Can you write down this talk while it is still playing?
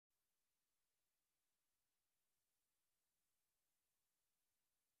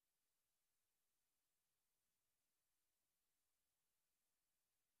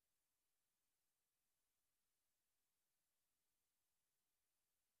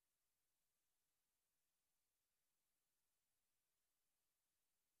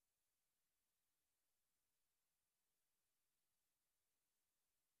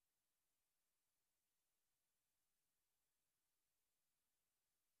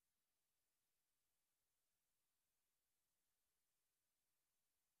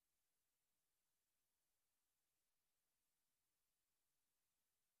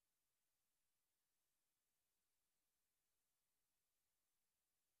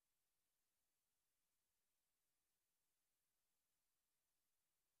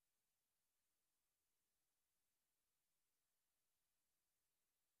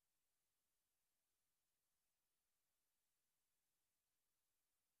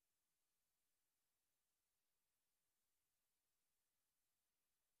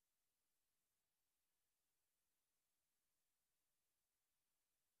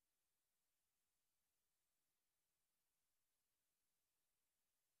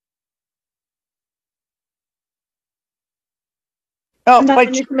Oh, Not wait,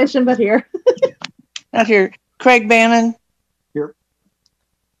 in the commission, but here. not here. Craig Bannon. Here.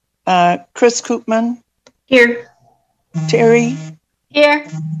 Chris Koopman. Here. Terry. Here.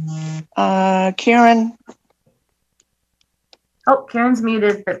 Karen. Oh, Karen's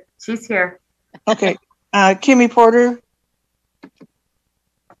muted, but she's here. Okay. Kimmy Porter.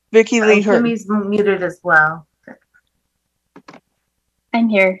 Vicki Lee Hurd. Kimmy's muted as well. I'm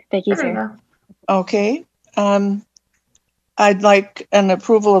here. Vicky's There you here. go. Okay. I'd like an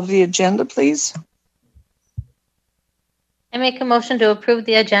approval of the agenda, please. I make a motion to approve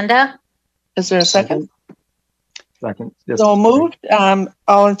the agenda. Is there a second? Second. Yes. So moved.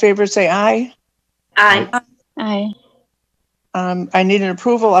 All in favor say aye. Aye. Aye. I need an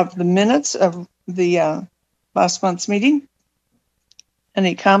approval of the minutes of the last month's meeting.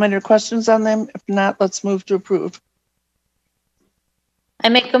 Any comment or questions on them? If not, let's move to approve. I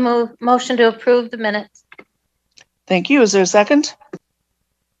make a motion to approve the minutes. Thank you. Is there a second?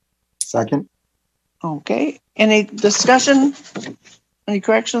 Second. Okay. Any discussion? Any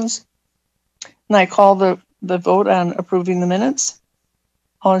corrections? And I call the vote on approving the minutes.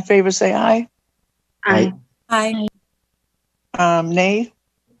 All in favor say aye. Aye. Aye. Nay.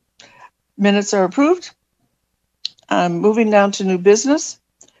 Minutes are approved. Moving down to new business.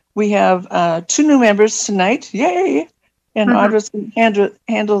 We have 2 new members tonight. Yay! And Audra's going to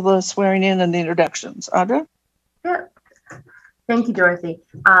handle the swearing in and the introductions. Audra? Yeah. Thank you, Dorothy.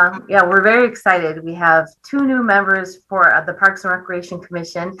 Yeah, we're very excited. We have 2 new members for the Parks and Recreation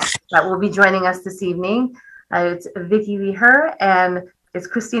Commission that will be joining us this evening. It's Vicki Lee Hurd and it's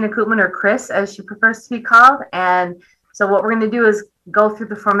Christina Koopman, or Chris, as she prefers to be called. And so what we're going to do is go through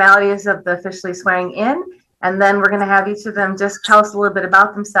the formalities of the officially swearing in, and then we're going to have each of them just tell us a little bit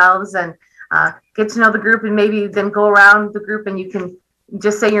about themselves and get to know the group, and maybe then go around the group and you can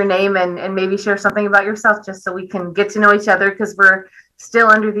just say your name and maybe share something about yourself, just so we can get to know each other, because we're still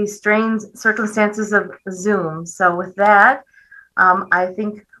under these strange circumstances of Zoom. So with that, I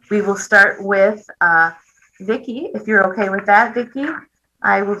think we will start with Vicki, if you're okay with that, Vicki.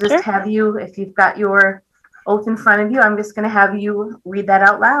 I will just have you, if you've got your oath in front of you, I'm just going to have you read that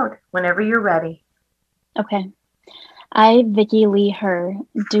out loud whenever you're ready. Okay. I, Vicki Lee Hurd,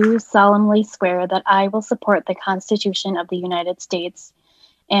 do solemnly swear that I will support the Constitution of the United States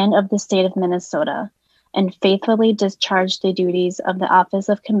and of the state of Minnesota, and faithfully discharge the duties of the office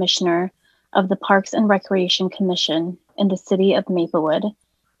of Commissioner of the Parks and Recreation Commission in the city of Maplewood,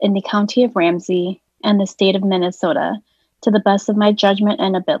 in the county of Ramsey, and the state of Minnesota, to the best of my judgment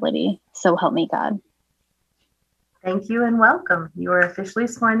and ability. So help me God. Thank you and welcome. You are officially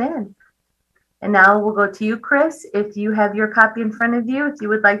sworn in. And now we'll go to you, Chris. If you have your copy in front of you, if you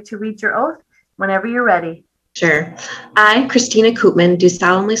would like to read your oath whenever you're ready. Sure. I, Christina Koopman, do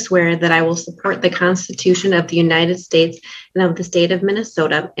solemnly swear that I will support the Constitution of the United States and of the state of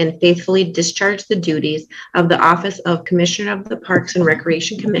Minnesota, and faithfully discharge the duties of the office of Commissioner of the Parks and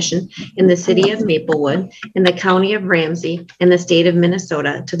Recreation Commission in the city of Maplewood, in the county of Ramsey, in the state of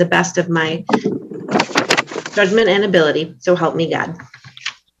Minnesota, to the best of my judgment and ability. So help me God.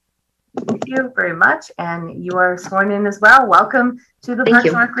 Thank you very much. And you are sworn in as well. Welcome to the Parks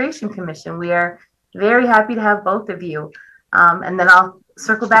and Recreation Commission. We are very happy to have both of you. And then I'll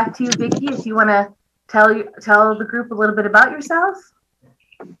circle back to you, Vicki, if you want to tell the group a little bit about yourself.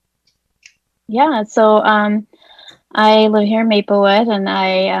 Yeah, so I live here in Maplewood, and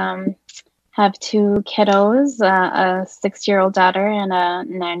I have 2 kiddos, a 6-year-old daughter and a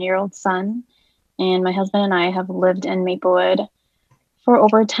 9-year-old son. And my husband and I have lived in Maplewood for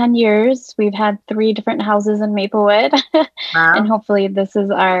over 10 years. We've had 3 different houses in Maplewood. Wow. And hopefully this is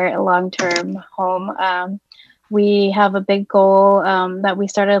our long-term home. We have a big goal that we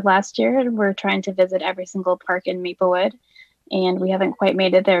started last year. We're trying to visit every single park in Maplewood, and we haven't quite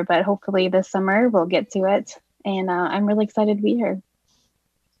made it there, but hopefully this summer we'll get to it. And I'm really excited to be here.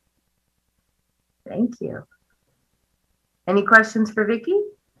 Thank you. Any questions for Vicki?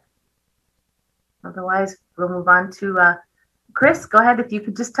 Otherwise, we'll move on to Chris. Go ahead. If you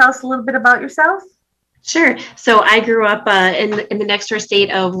could just tell us a little bit about yourself. Sure. So I grew up in the next door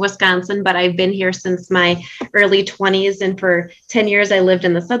state of Wisconsin, but I've been here since my early 20s. And for 10 years, I lived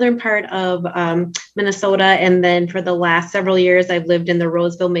in the southern part of Minnesota. And then for the last several years, I've lived in the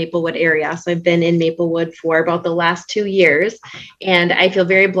Roseville, Maplewood area. So I've been in Maplewood for about the last 2 years. And I feel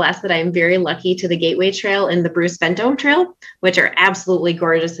very blessed that I'm very lucky to the Gateway Trail and the Bruce Bentome Trail, which are absolutely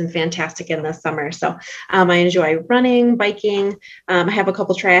gorgeous and fantastic in the summer. So I enjoy running, biking. I have a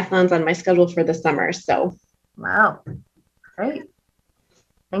couple triathlons on my schedule for the summer. So. Wow, great.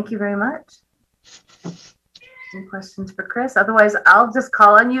 Thank you very much. Any questions for Chris? Otherwise, I'll just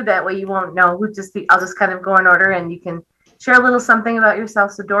call on you. That way you won't know who to speak. I'll just kind of go in order and you can share a little something about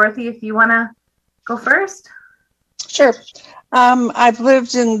yourself. So Dorothy, if you want to go first. Sure. I've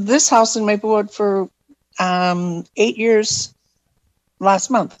lived in this house in Maplewood for 8 years last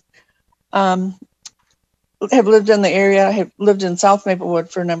month. Have lived in the area, have lived in South Maplewood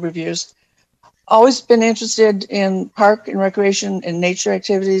for a number of years. Always been interested in park and recreation and nature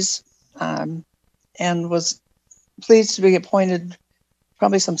activities, and was pleased to be appointed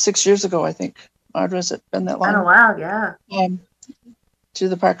probably some 6 years ago, I think. Audra, has it been that long? Oh, wow, yeah. To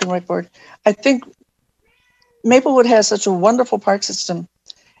the Park and Rec Board. I think Maplewood has such a wonderful park system,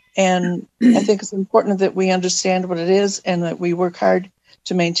 and I think it's important that we understand what it is and that we work hard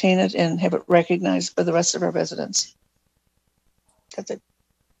to maintain it and have it recognized by the rest of our residents. That's it.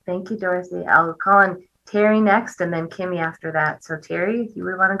 Thank you, Dorothy. I'll call on Terry next and then Kimmy after that. So Terry, if you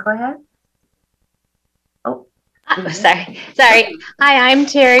would want to go ahead. Oh, Sorry. Hi, I'm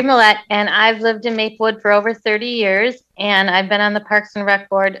Terry Millette, and I've lived in Maplewood for over 30 years, and I've been on the Parks and Rec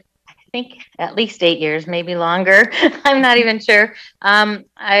Board, I think, at least 8 years, maybe longer. I'm not even sure.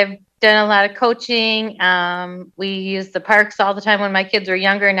 I've done a lot of coaching. We use the parks all the time when my kids were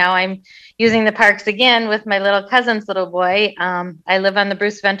younger. Now I'm using the parks again with my little cousin's little boy. I live on the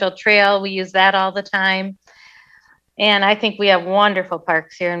Bruce Ventral Trail. We use that all the time. And I think we have wonderful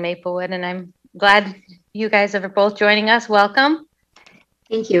parks here in Maplewood, and I'm glad you guys are both joining us. Welcome.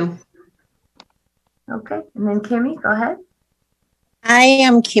 Thank you. okay. And then Kimmy, go ahead. I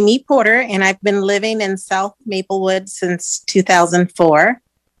am Kimmy Porter, and I've been living in South Maplewood since 2004.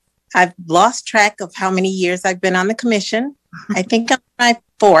 I've lost track of how many years I've been on the commission. I think I'm my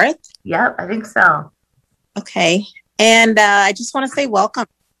fourth. Yep, I think so. Okay. And I just want to say welcome.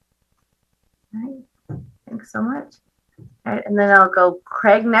 All right. Thanks so much. All right, and then I'll go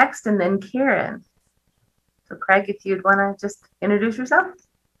Craig next and then Karen. So Craig, if you'd want to just introduce yourself.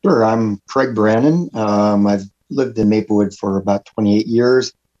 Sure. I'm Craig Brannon. I've lived in Maplewood for about 28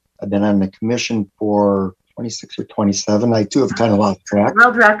 years. I've been on the commission for 26 or 27. I too have kind of lost track.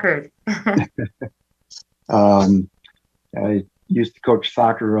 World record. I used to coach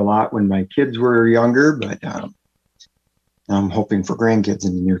soccer a lot when my kids were younger, but I'm hoping for grandkids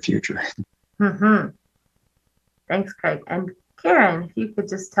in the near future. Mm-hmm. Thanks, Craig. And Karen, if you could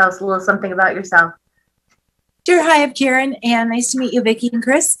just tell us a little something about yourself. Sure. Hi, I'm Karen, and nice to meet you, Vicki and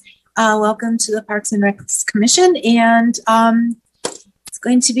Chris. Welcome to the Parks and Recs Commission, and it's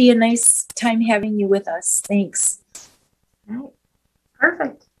going to be a nice time having you with us. Thanks. All right.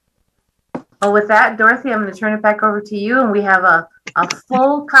 Perfect. Well, with that, Dorothy, I'm going to turn it back over to you, and we have a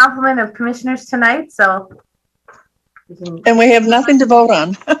full complement of commissioners tonight, so we can... And we have nothing to vote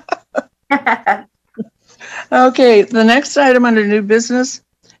on. Okay, the next item under new business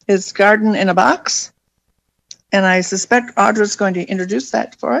is Garden in a Box. And I suspect Audra's going to introduce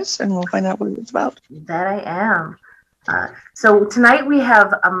that for us, and we'll find out what it's about. That I am. So tonight we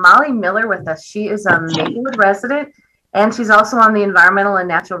have Molly Miller with us. She is a Maplewood resident, and she's also on the Environmental and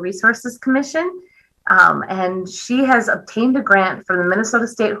Natural Resources Commission. And she has obtained a grant from the Minnesota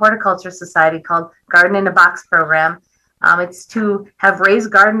State Horticulture Society called Garden in a Box program. It's to have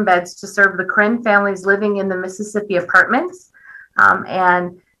raised garden beds to serve the Corinne families living in the Mississippi apartments.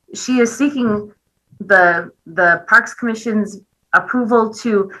 And she is seeking the Parks Commission's approval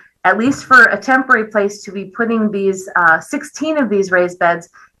to, at least for a temporary place, to be putting these 16 of these raised beds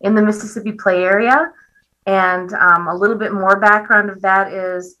in the Mississippi Play area. And a little bit more background of that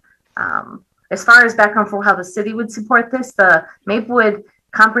is, as far as background for how the city would support this, the Maplewood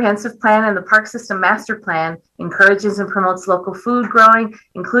Comprehensive Plan and the Park System Master Plan encourages and promotes local food growing,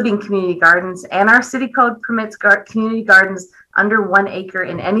 including community gardens, and our city code permits community gardens under 1 acre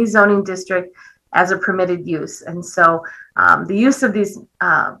in any zoning district as a permitted use. And so the use of these,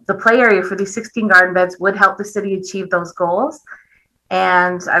 the play area for these 16 garden beds would help the city achieve those goals.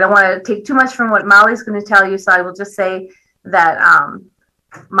 And I don't want to take too much from what Molly's going to tell you, so I will just say that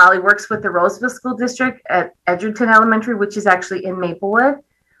Molly works with the Roseville School District at Edgerton Elementary, which is actually in Maplewood.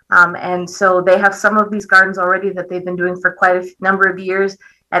 And so they have some of these gardens already that they've been doing for quite a number of years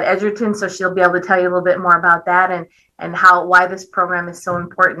at Edgerton. So she'll be able to tell you a little bit more about that and why this program is so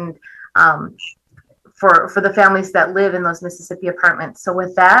important for the families that live in those Mississippi apartments. So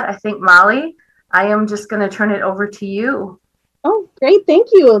with that, I think, Molly, I am just going to turn it over to you. Oh, great. Thank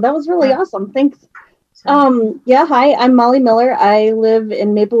you. That was really awesome. Thanks. Yeah, hi, I'm Molly Miller. I live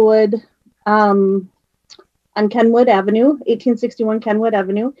in Maplewood on Kenwood Avenue, 1861 Kenwood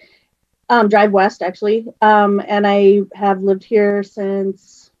Avenue, Drive West, actually. And I have lived here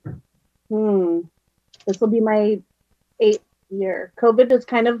since, this will be my 8th year. COVID has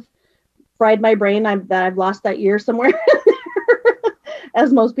kind of fried my brain. I've lost that year somewhere,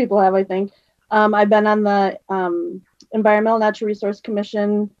 as most people have, I think. I've been on the Environmental Natural Resource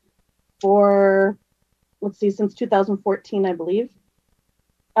Commission for, let's see, since 2014, I believe.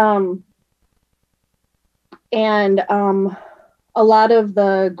 A lot of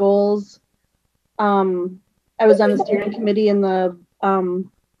the goals, I was on the steering committee in the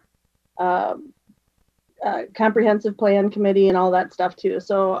comprehensive plan committee and all that stuff too.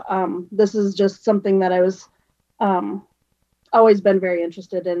 So this is just something that I was always been very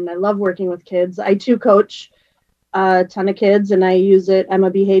interested in. I love working with kids. I too coach a ton of kids, and I use it. I'm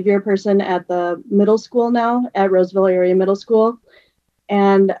a behavior person at the middle school now, at Roseville Area Middle School.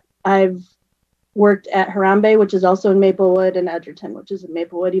 And I've worked at Harambe, which is also in Maplewood, and Edgerton, which is in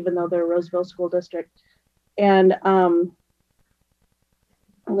Maplewood, even though they're Roseville School District. And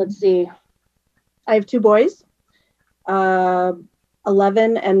let's see, I have 2 boys, 11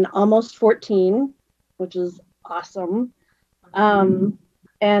 and almost 14, which is awesome. And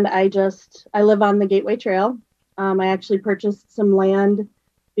I live on the Gateway Trail. I actually purchased some land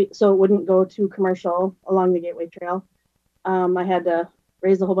so it wouldn't go to commercial along the Gateway Trail. I had to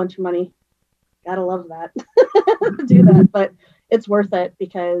raise a whole bunch of money. Gotta love that to do that, but it's worth it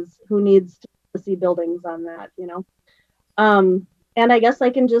because who needs to see buildings on that, you know? And I guess I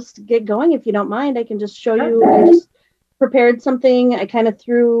can just get going if you don't mind. I can just show you. I just prepared something. I kind of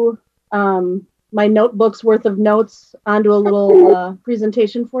threw my notebook's worth of notes onto a little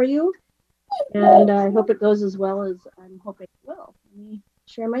presentation for you. And I hope it goes as well as I'm hoping it will. Let me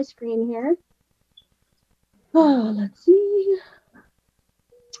share my screen here. Oh, let's see.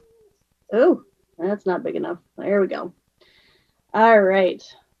 Oh, that's not big enough. There we go. All right.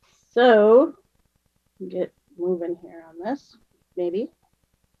 So get moving here on this, maybe.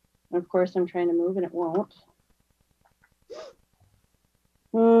 Of course, I'm trying to move and it won't.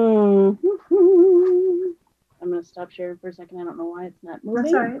 I'm going to stop sharing for a second. I don't know why it's not moving.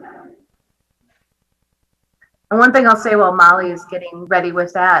 That's all right. And one thing I'll say while Molly is getting ready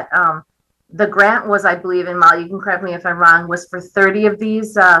with that, the grant was, I believe, and Molly, you can correct me if I'm wrong, was for 30 of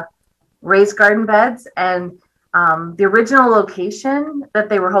these raised garden beds. And the original location that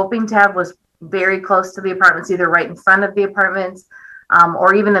they were hoping to have was very close to the apartments, either right in front of the apartments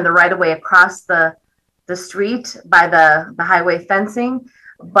or even in the right of way across the street by the highway fencing.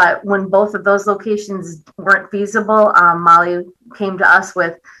 But when both of those locations weren't feasible, Molly came to us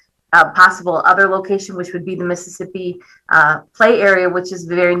with a possible other location, which would be the Mississippi play area, which is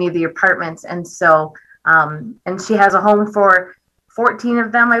very near the apartments. And so, and she has a home for 14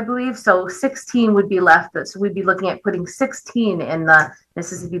 of them, I believe. So 16 would be left. So we'd be looking at putting 16 in the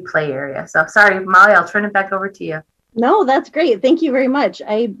Mississippi play area. So sorry, Molly, I'll turn it back over to you. No, that's great. Thank you very much.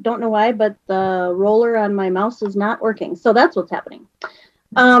 I don't know why, but the roller on my mouse is not working. So that's what's happening.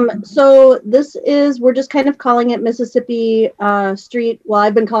 So this is, we're just kind of calling it Mississippi Street. Well,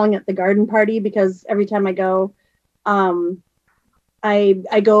 I've been calling it the garden party because every time I go, I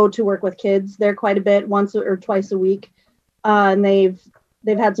go to work with kids there quite a bit, once or twice a week. And they've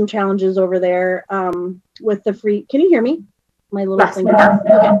had some challenges over there with the free. Can you hear me? My little thing.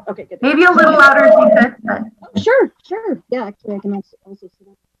 Okay, good. Maybe a little louder if you could. But. Sure. Yeah, actually, I can also see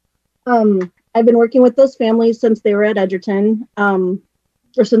that. I've been working with those families since they were at Edgerton,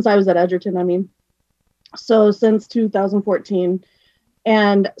 or since I was at Edgerton, I mean. So since 2014,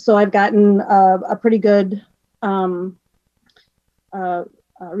 and so I've gotten a pretty good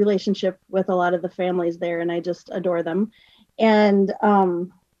relationship with a lot of the families there, and I just adore them. And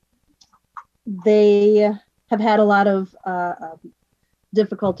they have had a lot of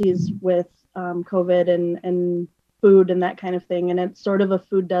difficulties with COVID and food and that kind of thing. And it's sort of a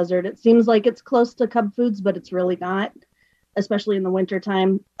food desert. It seems like it's close to Cub Foods, but it's really not, especially in the winter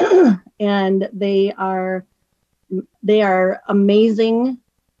time. And they are amazing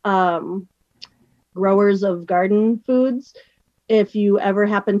growers of garden foods. If you ever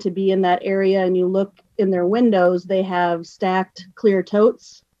happen to be in that area and you look in their windows, they have stacked clear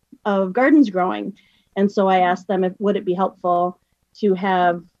totes of gardens growing. And so I asked them would it be helpful to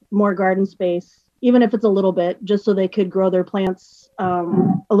have more garden space, even if it's a little bit, just so they could grow their plants a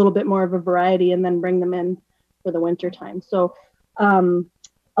little bit more of a variety and then bring them in for the winter time. So a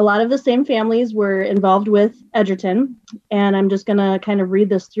lot of the same families were involved with Edgerton, and I'm just gonna kind of read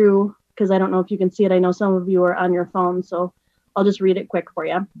this through because I don't know if you can see it. I know some of you are on your phone, so I'll just read it quick for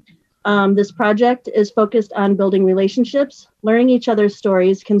you. This project is focused on building relationships, learning each other's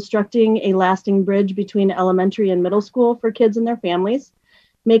stories, constructing a lasting bridge between elementary and middle school for kids and their families.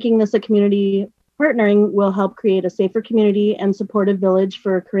 Making this a community partnering will help create a safer community and supportive village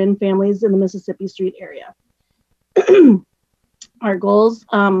for Corinne families in the Mississippi Street area. Our goals,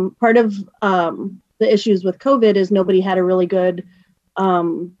 part of the issues with COVID is nobody had a really good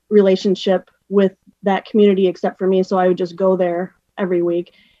relationship with that community except for me. So I would just go there every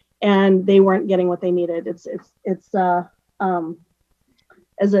week, and they weren't getting what they needed. It's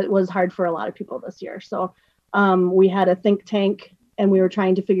as it was hard for a lot of people this year. So we had a think tank, and we were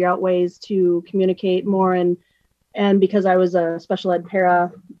trying to figure out ways to communicate more. And because I was a special ed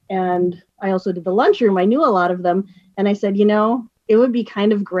para and I also did the lunchroom, I knew a lot of them. And I said, it would be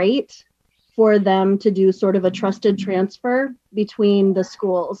kind of great for them to do sort of a trusted transfer between the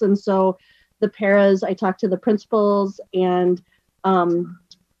schools. And so the paras, I talked to the principals, and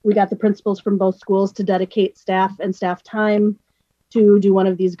we got the principals from both schools to dedicate staff and staff time to do one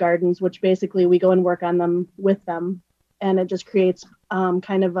of these gardens, which basically we go and work on them with them. And it just creates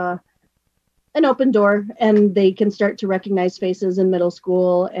kind of an open door, and they can start to recognize faces in middle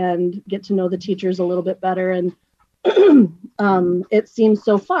school and get to know the teachers a little bit better. And it seems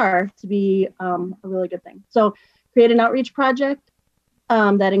so far to be a really good thing. So create an outreach project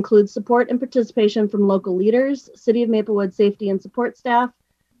that includes support and participation from local leaders, City of Maplewood safety and support staff,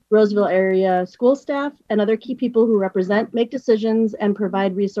 Roseville area school staff, and other key people who represent, make decisions, and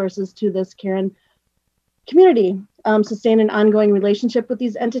provide resources to this Karen community. Sustain an ongoing relationship with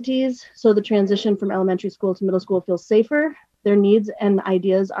these entities so the transition from elementary school to middle school feels safer, their needs and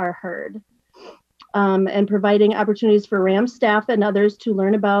ideas are heard. And providing opportunities for RAM staff and others to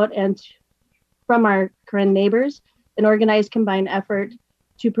learn about and from our Karen neighbors, an organized combined effort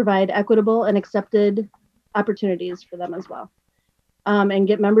to provide equitable and accepted opportunities for them as well. And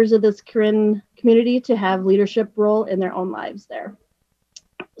get members of this Karen community to have leadership role in their own lives there.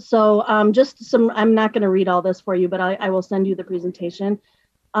 So just some, I'm not going to read all this for you, but I will send you the presentation.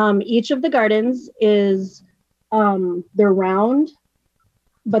 Each of the gardens is, they're round,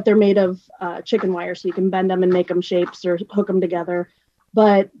 but they're made of chicken wire, so you can bend them and make them shapes or hook them together.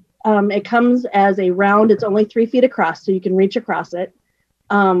 But it comes as a round, it's only 3 feet across, so you can reach across it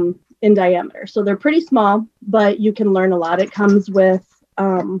in diameter. So they're pretty small, but you can learn a lot. It comes with,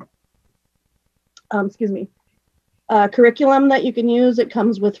 curriculum that you can use. It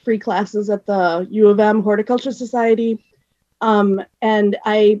comes with free classes at the U of M Horticulture Society. And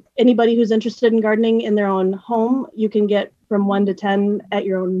anybody who's interested in gardening in their own home, you can get from 1 to 10 at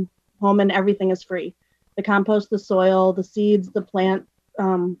your own home, and everything is free. The compost, the soil, the seeds, the plant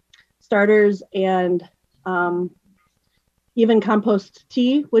starters, and even compost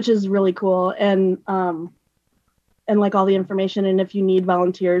tea, which is really cool. And like all the information. And if you need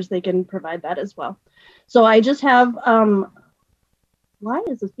volunteers, they can provide that as well. So I just have, why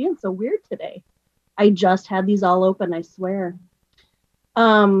is this being so weird today? I just had these all open, I swear.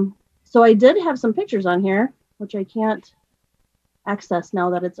 So I did have some pictures on here, which I can't access now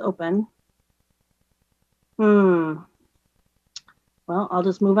that it's open. Well, I'll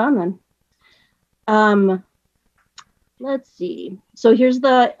just move on then. Let's see. So here's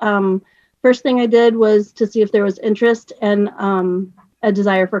the first thing I did was to see if there was interest and a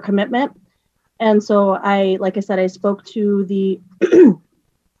desire for commitment. And so like I said, I spoke to the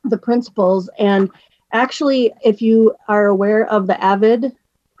the principals, and actually, if you are aware of the AVID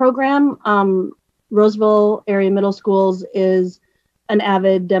program, Roseville Area Middle Schools is an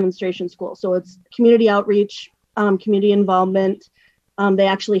AVID demonstration school. So it's community outreach, community involvement. They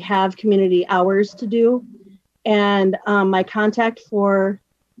actually have community hours to do. And my contact for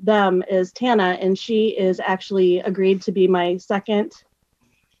them is Tana, and she is actually agreed to be my second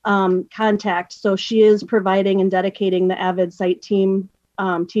contact. So she is providing and dedicating the AVID site team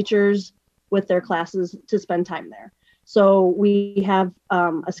teachers with their classes to spend time there. So we have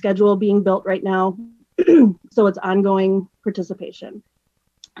a schedule being built right now. So it's ongoing participation.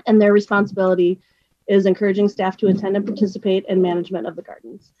 And their responsibility is encouraging staff to attend and participate in management of the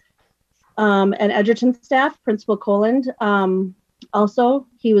gardens. And Edgerton staff, Principal Coland, also,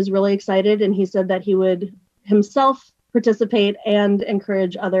 he was really excited, and he said that he would himself participate and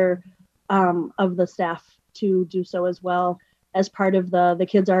encourage other of the staff to do so as well, as part of the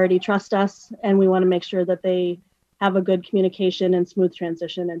kids already trust us, and we want to make sure that they have a good communication and smooth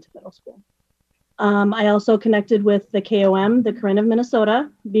transition into middle school. I also connected with the KOM, the Karen of Minnesota,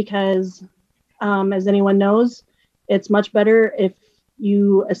 because as anyone knows, it's much better if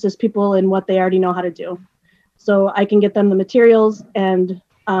you assist people in what they already know how to do. So I can get them the materials, and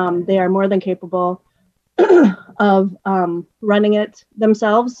they are more than capable of running it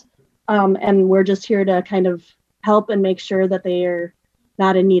themselves. And we're just here to kind of help and make sure that they are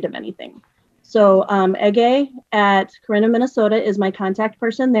not in need of anything. So Ege at Karen of Minnesota is my contact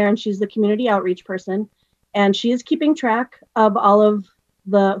person there, and she's the community outreach person. And she is keeping track of all of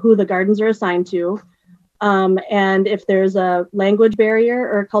who the gardens are assigned to. And if there's a language barrier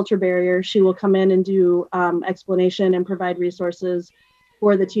or a culture barrier, she will come in and do explanation and provide resources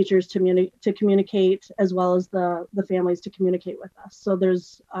for the teachers to communicate, as well as the families to communicate with us. So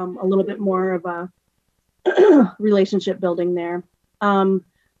there's a little bit more of a relationship building there.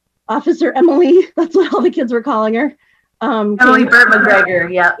 Officer Emily, that's what all the kids were calling her. Emily Burt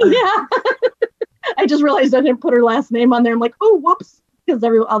McGregor, yeah. Yeah. I just realized I didn't put her last name on there. I'm like, oh, whoops, because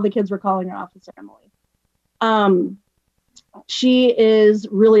all the kids were calling her Officer Emily. She is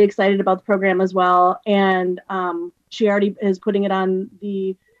really excited about the program as well, and she already is putting it on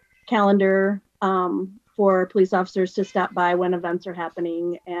the calendar for police officers to stop by when events are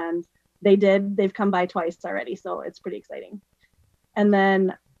happening, and they've come by twice already, so it's pretty exciting. And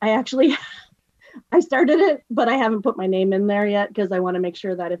then I started it, but I haven't put my name in there yet because I want to make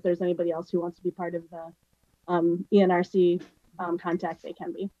sure that if there's anybody else who wants to be part of the ENRC contact, they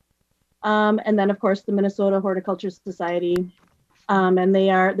can be. And then, of course, the Minnesota Horticulture Society, and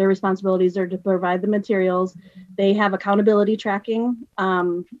their responsibilities are to provide the materials. They have accountability tracking.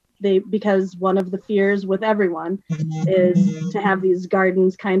 Because one of the fears with everyone is to have these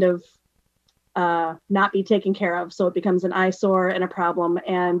gardens kind of not be taken care of, so it becomes an eyesore and a problem.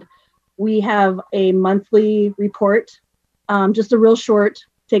 And we have a monthly report, just a real short,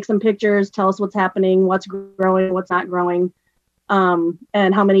 take some pictures, tell us what's happening, what's growing, what's not growing,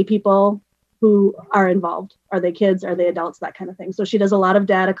 and how many people who are involved. Are they kids? Are they adults? That kind of thing. So she does a lot of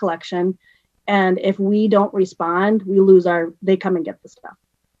data collection. And if we don't respond, they come and get the stuff.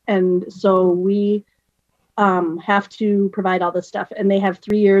 And so we have to provide all this stuff. And they have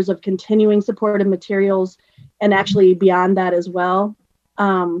 3 years of continuing supportive materials, and actually beyond that as well.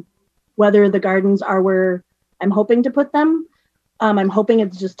 Whether the gardens are where I'm hoping to put them, I'm hoping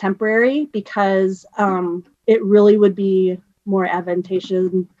it's just temporary, because it really would be more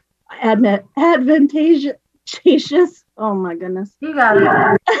advantageous. Oh my goodness. You got it.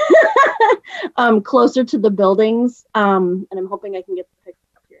 Closer to the buildings. And I'm hoping I can get the picture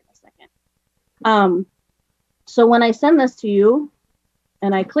up here in a second. So when I send this to you,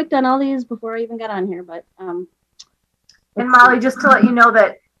 and I clicked on all these before I even got on here, but and Molly, just to let you know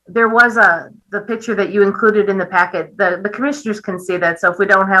that there was the picture that you included in the packet. The commissioners can see that. So if we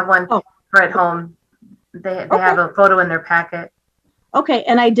don't have one for at home, they have a photo in their packet. Okay,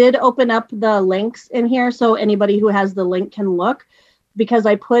 and I did open up the links in here, so anybody who has the link can look, because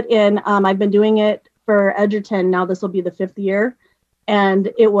I put in, I've been doing it for Edgerton, now this will be the 5th year,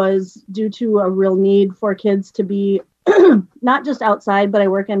 and it was due to a real need for kids to be not just outside, but I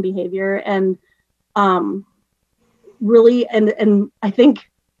work in behavior, and really, and I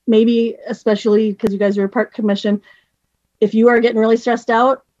think maybe especially because you guys are a park commission, if you are getting really stressed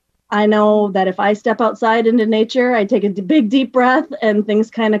out, I know that if I step outside into nature, I take a big, deep breath and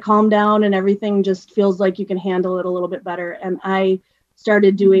things kind of calm down and everything just feels like you can handle it a little bit better. And I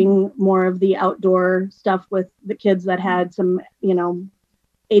started doing more of the outdoor stuff with the kids that had some,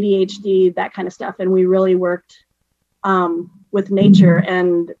 ADHD, that kind of stuff. And we really worked with nature,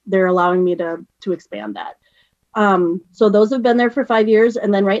 and they're allowing me to expand that. So those have been there for 5 years.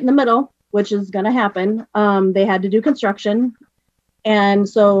 And then right in the middle, which is going to happen, they had to do construction. And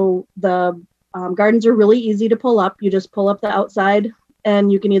so the gardens are really easy to pull up. You just pull up the outside,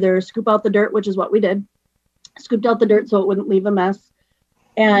 and you can either scoop out the dirt, which is what we did, scooped out the dirt so it wouldn't leave a mess,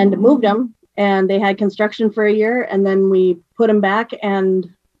 and moved them. And they had construction for a year, and then we put them back,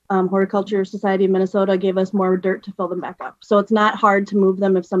 and Horticulture Society of Minnesota gave us more dirt to fill them back up. So it's not hard to move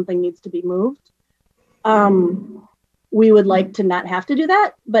them if something needs to be moved. We would like to not have to do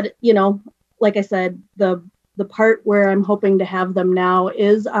that, but like I said, the part where I'm hoping to have them now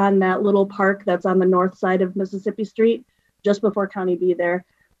is on that little park that's on the north side of Mississippi Street, just before County B there.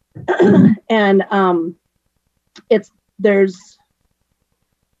 And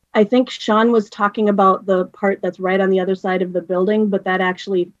I think Sean was talking about the part that's right on the other side of the building, but that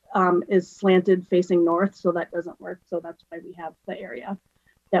actually is slanted facing north, so that doesn't work. So that's why we have the area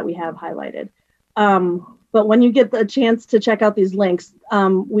that we have highlighted. But when you get the chance to check out these links,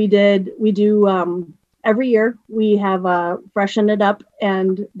 we do every year we have Freshen It Up,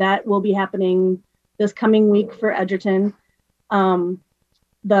 and that will be happening this coming week for Edgerton.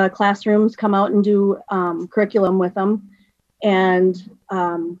 The classrooms come out and do curriculum with them, and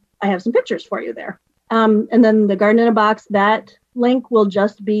I have some pictures for you there. And then the Garden in a Box, that link will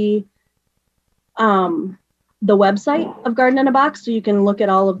just be the website of Garden in a Box, so you can look at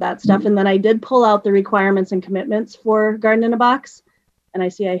all of that stuff. And then I did pull out the requirements and commitments for Garden in a Box, and I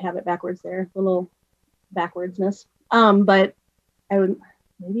see I have it backwards there, a little backwardsness. But I would,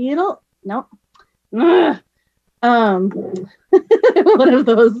 maybe it'll, no. One of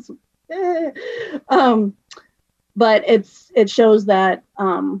those. But it shows that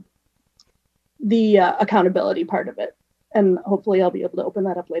the accountability part of it. and hopefully I'll be able to open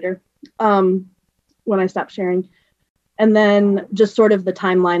that up later when I stop sharing. And then just sort of the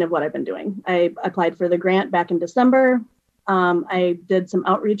timeline of what I've been doing. I applied for the grant back in December. I did some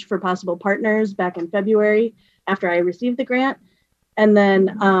outreach for possible partners back in February after I received the grant. And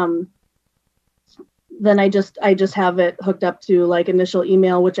then I just have it hooked up to like initial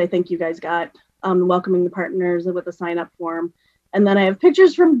email, which I think you guys got, welcoming the partners with a sign up form. And then I have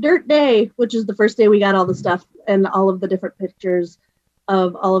pictures from Dirt Day, which is the first day we got all the stuff, and all of the different pictures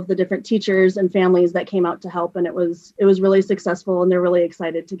of all of the different teachers and families that came out to help. And it was really successful, and they're really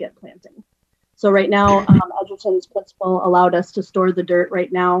excited to get planting. So right now, Edgerton's principal allowed us to store the dirt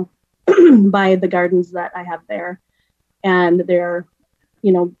right now by the gardens that I have there. And they're,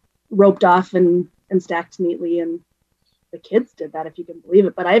 roped off and stacked neatly. And the kids did that, if you can believe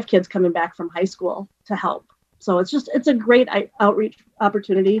it. But I have kids coming back from high school to help. So it's a great outreach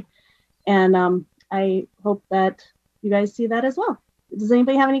opportunity. And I hope that you guys see that as well. Does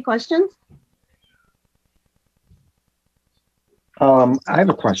anybody have any questions? I have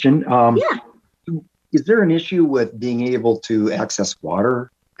a question. Yeah. Is there an issue with being able to access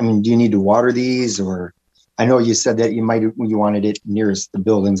water? I mean, do you need to water these? Or I know you said that you wanted it nearest the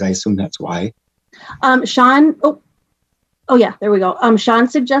buildings. I assume that's why. Sean, oh yeah, there we go. Sean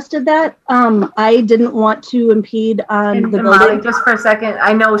suggested that. I didn't want to impede on the building. Molly, just for a second,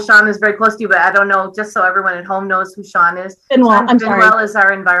 I know Sean is very close to you, but I don't know, just so everyone at home knows who Sean is. Finwell is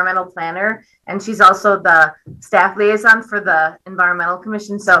our environmental planner, and she's also the staff liaison for the Environmental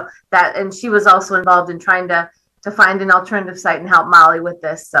Commission. So and she was also involved in trying to find an alternative site and help Molly with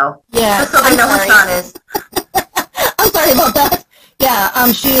this. So yeah, just so they know who Sean is. I'm sorry about that.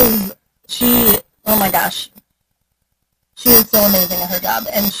 Yeah, she, oh my gosh. She is so amazing at her job,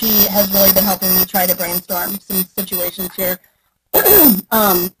 and she has really been helping me try to brainstorm some situations here.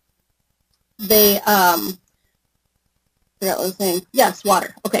 Forgot what I was saying. Yes,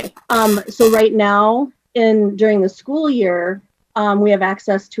 water. Okay. So right now, during the school year, we have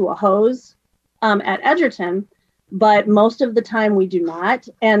access to a hose at Edgerton, but most of the time we do not.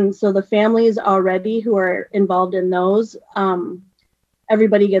 And so the families already who are involved in those,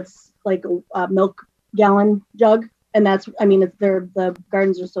 everybody gets like a milk gallon jug. And the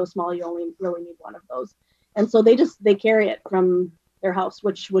gardens are so small, you only really need one of those. And so they carry it from their house,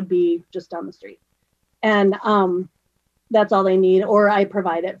 which would be just down the street. And that's all they need, or I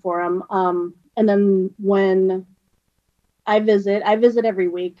provide it for them. And then when I visit every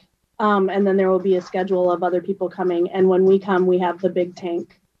week. And then there will be a schedule of other people coming. And when we come, we have the big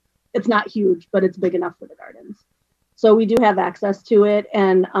tank. It's not huge, but it's big enough for the gardens. So we do have access to it.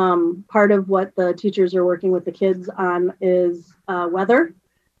 And part of what the teachers are working with the kids on is weather.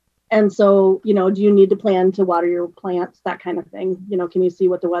 And so, do you need to plan to water your plants, that kind of thing? Can you see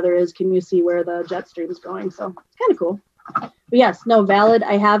what the weather is? Can you see where the jet stream is going? So it's kind of cool. But yes, no, valid.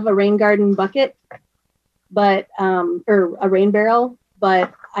 I have a rain garden bucket, but or a rain barrel,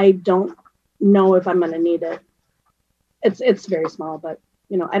 but I don't know if I'm going to need it. It's very small, but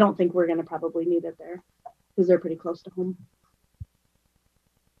I don't think we're going to probably need it there because they're pretty close to home.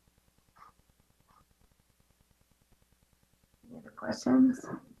 Any other questions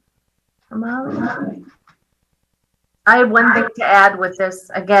for Molly? I have one thing to add with this.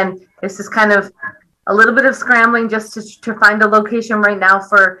 Again, this is kind of a little bit of scrambling just to find a location right now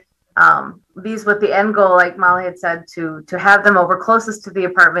for these, with the end goal, like Molly had said, to have them over closest to the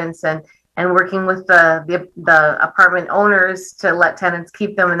apartments and working with the apartment owners to let tenants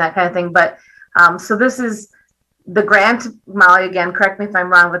keep them and that kind of thing. But so this is the grant. Molly, again, correct me if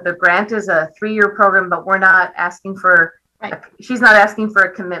I'm wrong, but the grant is a 3-year program, but we're not asking for, she's not asking for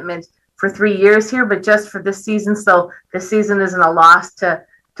a commitment for 3 years here, but just for this season. So this season isn't a loss to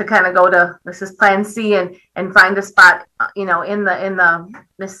kind of go to, this is plan C and find a spot, in the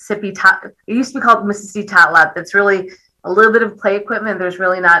Mississippi top, it used to be called Mississippi Tot Lot. That's really a little bit of play equipment. There's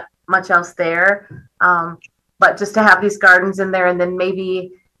really not much else there. But just to have these gardens in there, and then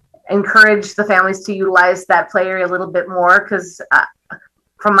maybe encourage the families to utilize that play area a little bit more. Cause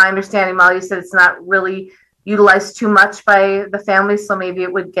from my understanding, Molly, you said it's not really utilized too much by the families. So maybe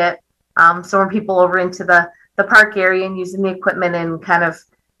it would get some more people over into the park area and using the equipment and kind of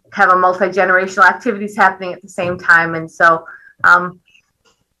have a multi-generational activities happening at the same time. And so,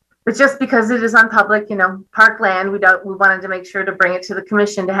 but just because it is on public, park land, we wanted to make sure to bring it to the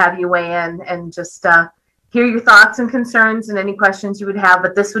commission to have you weigh in and just hear your thoughts and concerns and any questions you would have.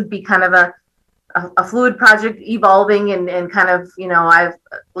 But this would be kind of a fluid project, evolving and kind of, I've,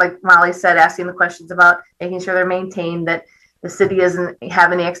 like Molly said, asking the questions about making sure they're maintained, that the city doesn't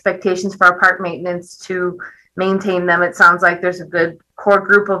have any expectations for our park maintenance to maintain them. It sounds like there's a good core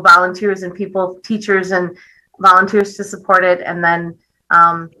group of volunteers and people, teachers and volunteers to support it. And then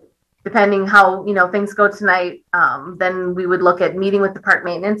depending how, things go tonight, then we would look at meeting with the park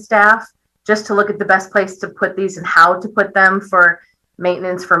maintenance staff just to look at the best place to put these and how to put them for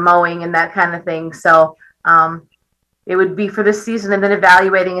maintenance, for mowing and that kind of thing. So it would be for this season and then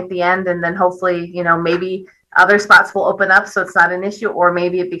evaluating at the end. And then hopefully, maybe other spots will open up so it's not an issue, or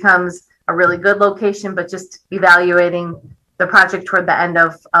maybe it becomes a really good location, but just evaluating the project toward the end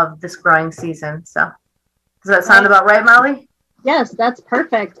of this growing season. So does that sound about right, Molly? Yes, that's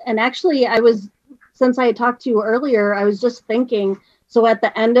perfect. And actually, since I talked to you earlier, I was just thinking, so at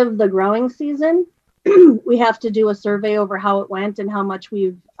the end of the growing season, we have to do a survey over how it went and how much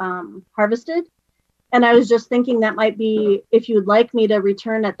we've harvested. And I was just thinking that might be, if you'd like me to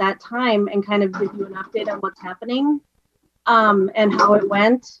return at that time and kind of give you an update on what's happening and how it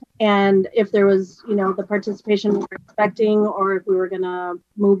went. And if there was, the participation we were expecting, or if we were going to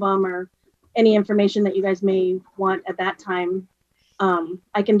move them, or any information that you guys may want at that time.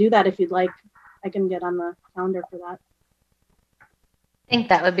 I can do that if you'd like. I can get on the calendar for that. I think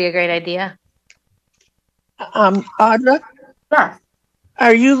that would be a great idea. Audra? Yes.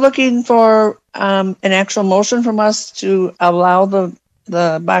 Are you looking for an actual motion from us to allow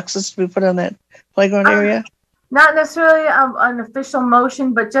the boxes to be put in that playground area? Not necessarily an official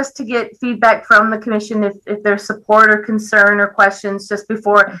motion, but just to get feedback from the commission if there's support or concern or questions just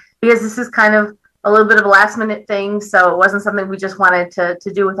before, because this is kind of a little bit of a last minute thing. So it wasn't something we just wanted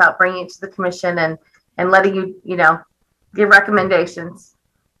to do without bringing it to the commission and letting you, give recommendations.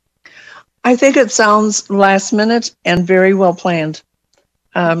 I think it sounds last minute and very well planned.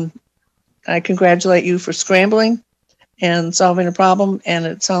 I congratulate you for scrambling and solving a problem, and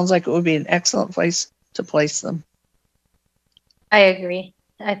it sounds like it would be an excellent place to place them. I agree.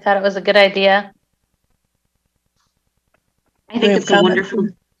 I thought it was a good idea. I think it's a wonderful.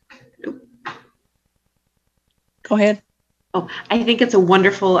 Go ahead. Oh, I think it's a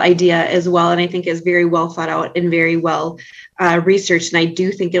wonderful idea as well. And I think it's very well thought out and very well researched. And I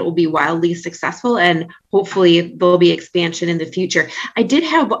do think it will be wildly successful, and hopefully there'll be expansion in the future. I did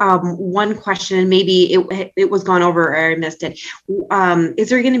have one question, maybe it was gone over or I missed it. Is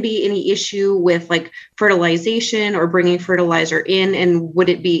there going to be any issue with like fertilization or bringing fertilizer in? And would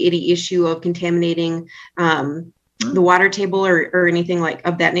it be any issue of contaminating the water table or anything like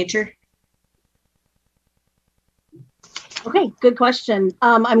of that nature? Okay, good question.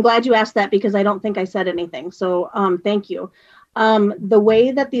 I'm glad you asked that because I don't think I said anything. So thank you. The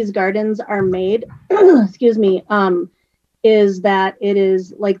way that these gardens are made, excuse me, is that it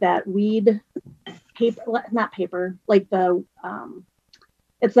is like that weed paper, not paper, like the,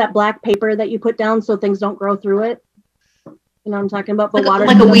 it's that black paper that you put down so things don't grow through it. You know what I'm talking about? But water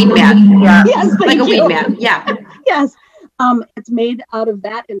like a weed mat. Yeah. Yes, like a weed mat. Yeah. Yes. It's made out of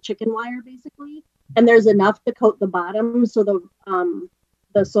that and chicken wire basically. And there's enough to coat the bottom so the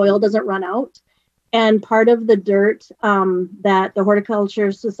soil doesn't run out. And part of the dirt that the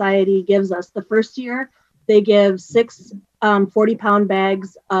Horticulture Society gives us, the first year, they give 6 40-pound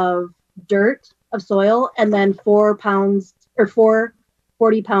bags of dirt, of soil, and then 4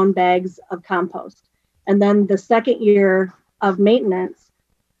 40-pound bags of compost. And then the second year of maintenance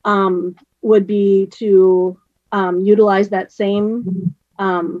would be to utilize that same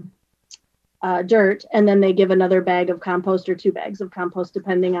dirt, and then they give another bag of compost or 2 bags of compost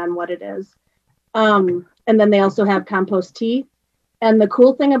depending on what it is. And then they also have compost tea. And the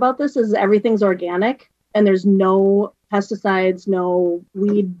cool thing about this is everything's organic and there's no pesticides, no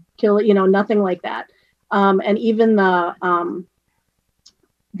weed kill, nothing like that. And even the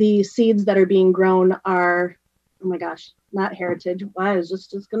seeds that are being grown are, oh my gosh, not heritage. I was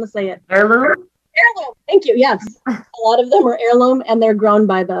just gonna say it. Heirloom? Heirloom, thank you. Yes, a lot of them are heirloom, and they're grown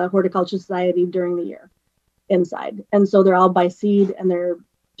by the Horticulture Society during the year inside, and so they're all by seed, and they're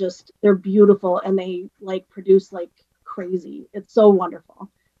beautiful, and they like produce like crazy. It's so wonderful.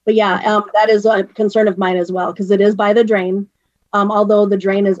 But yeah, that is a concern of mine as well because it is by the drain. Although the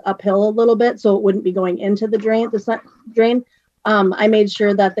drain is uphill a little bit, so it wouldn't be going into the drain. I made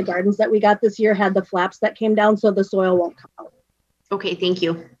sure that the gardens that we got this year had the flaps that came down, so the soil won't come out. Okay, thank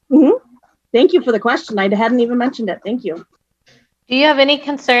you. Mm-hmm. Thank you for the question. I hadn't even mentioned it. Thank you. Do you have any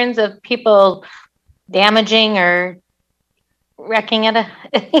concerns of people damaging or wrecking it?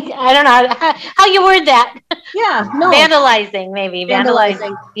 I don't know how you word that. Yeah, no. Vandalizing, maybe.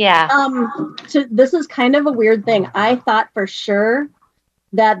 Vandalizing. Yeah. So this is kind of a weird thing. I thought for sure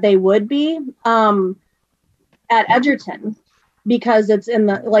that they would be at Edgerton because it's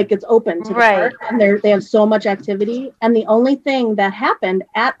it's open to the park and they have so much activity. And the only thing that happened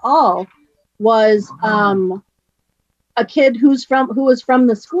at all was a kid who was from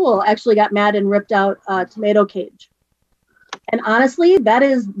the school actually got mad and ripped out a tomato cage. And honestly, that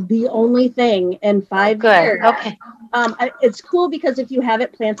is the only thing in 5 years. Okay. It's cool because if you have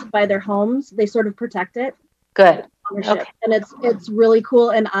it planted by their homes, they sort of protect it. Good. Ownership. Okay. And it's really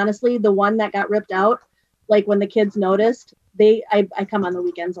cool. And honestly, the one that got ripped out, like when the kids noticed, I come on the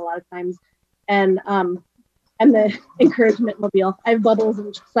weekends a lot of times, and I'm the encouragement mobile. I have bubbles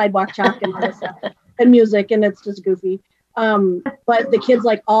and sidewalk chalk and all this stuff, and music, and it's just goofy. But the kids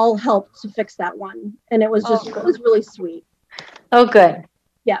like all helped to fix that one, and it was really sweet. Oh, good.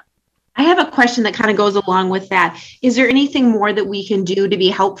 Yeah. I have a question that kind of goes along with that. Is there anything more that we can do to be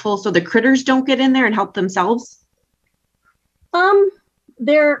helpful so the critters don't get in there and help themselves?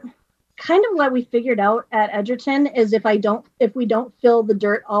 They're kind of what we figured out at Edgerton is if we don't fill the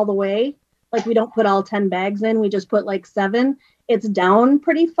dirt all the way, like we don't put all 10 bags in, we just put like 7, it's down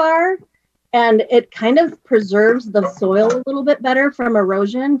pretty far. And it kind of preserves the soil a little bit better from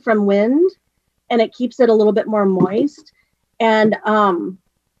erosion, from wind, and it keeps it a little bit more moist. And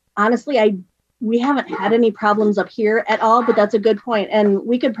honestly, we haven't had any problems up here at all, but that's a good point. And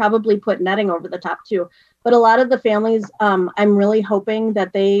we could probably put netting over the top too. But a lot of the families, I'm really hoping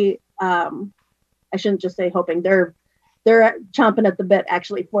that they, I shouldn't just say hoping, they're chomping at the bit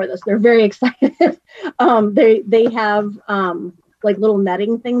actually for this. They're very excited. They have like little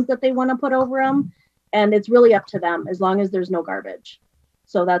netting things that they want to put over them, and it's really up to them as long as there's no garbage.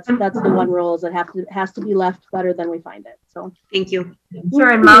 So that's the one rule is it has to be left better than we find it. So thank you.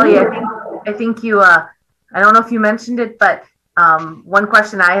 Sure. And Molly, I think you I don't know if you mentioned it, but one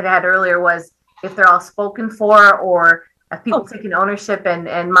question I had earlier was if they're all spoken for or if people taking ownership,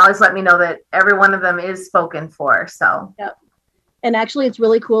 and Molly's let me know that every one of them is spoken for. So yep. And actually it's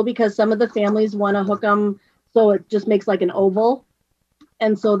really cool because some of the families want to hook them so it just makes like an oval,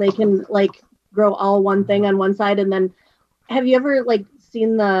 and so they can like grow all one thing on one side. And then have you ever like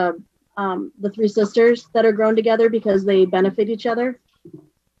seen the 3 sisters that are grown together because they benefit each other?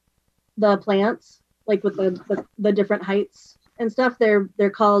 The plants, like with the different heights and stuff, they're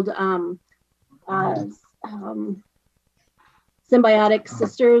called symbiotic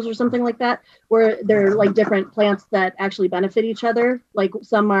sisters or something like that, where they're like different plants that actually benefit each other. Like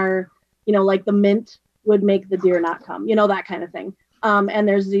some are, like the mint would make the deer not come, that kind of thing. And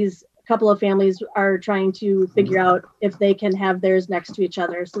there's these couple of families are trying to figure out if they can have theirs next to each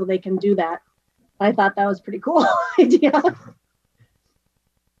other so they can do that. I thought that was pretty cool idea.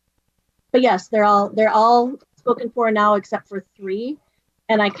 But yes, they're all spoken for now except for 3.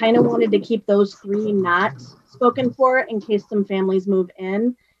 And I kind of wanted to keep those 3 not spoken for in case some families move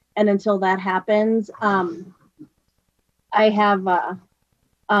in. And until that happens, I have,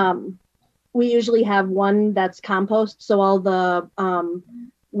 we usually have one that's compost. So all the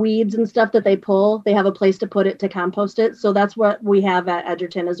weeds and stuff that they pull, they have a place to put it to compost it. So that's what we have at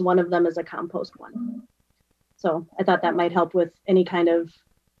Edgerton, is one of them is a compost one. So I thought that might help with any kind of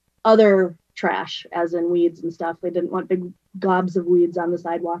other trash, as in weeds and stuff. They didn't want big globs of weeds on the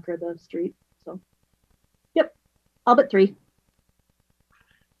sidewalk or the street. So, yep, all but 3.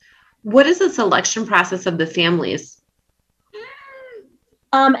 What is the selection process of the families?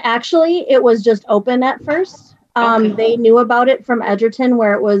 Actually, it was just open at first. Okay. They knew about it from Edgerton,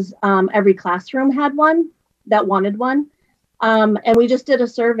 where it was every classroom had one that wanted one. And we just did a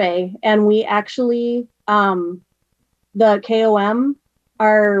survey, and we actually, the KOM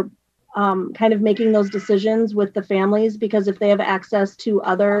are kind of making those decisions with the families, because if they have access to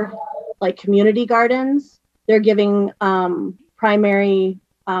other like community gardens, they're giving primary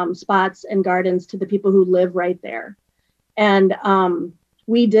spots and gardens to the people who live right there. And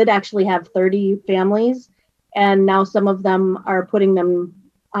we did actually have 30 families, and now some of them are putting them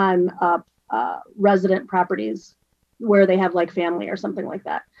on resident properties where they have like family or something like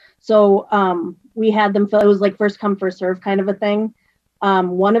that. So we had them fill, it was like first come, first serve kind of a thing.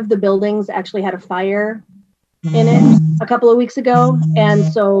 One of the buildings actually had a fire in it a couple of weeks ago. And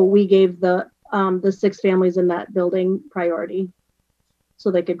so we gave the 6 families in that building priority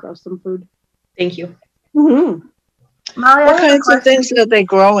so they could grow some food. Thank you. Mm-hmm. Molly, What kinds of things are they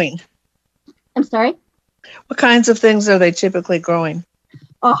growing? I'm sorry? What kinds of things are they typically growing?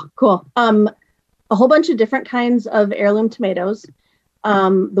 Oh, cool. A whole bunch of different kinds of heirloom tomatoes.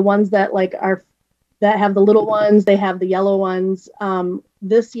 The ones that like that have the little ones, they have the yellow ones.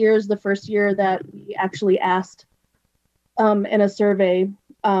 This year is the first year that we actually asked in a survey.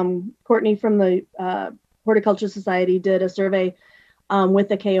 Courtney from the Horticulture Society did a survey with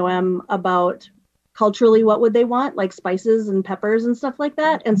the KOM about culturally what would they want, like spices and peppers and stuff like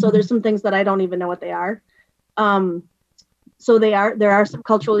that. And so there's some things that I don't even know what they are. So there are some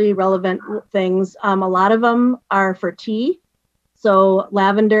culturally relevant things. A lot of them are for tea. So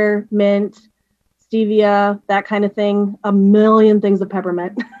lavender, mint, stevia, that kind of thing. A million things of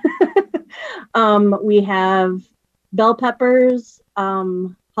peppermint. We have bell peppers,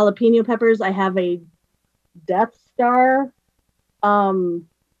 jalapeno peppers. I have a Death Star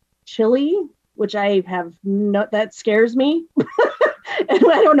chili, which I have that scares me. And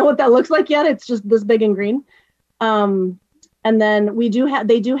I don't know what that looks like yet. It's just this big and green. And then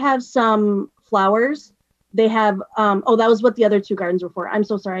they do have some flowers. They have, that was what the other two gardens were for. I'm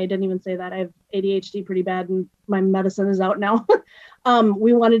so sorry. I didn't even say that. I have ADHD pretty bad and my medicine is out now.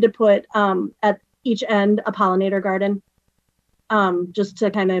 We wanted to put at each end a pollinator garden, just to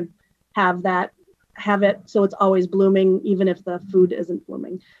kind of have it so it's always blooming, even if the food isn't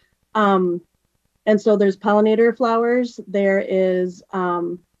blooming. And so there's pollinator flowers. There is,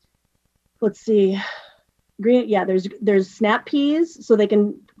 let's see, green. Yeah, there's snap peas, so they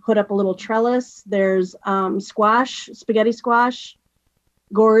can put up a little trellis. There's spaghetti squash,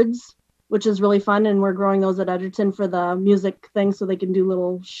 gourds, which is really fun. And we're growing those at Edgerton for the music thing, so they can do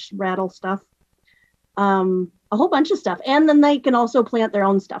little rattle stuff. A whole bunch of stuff. And then they can also plant their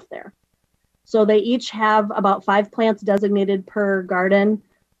own stuff there. So they each have about 5 plants designated per garden.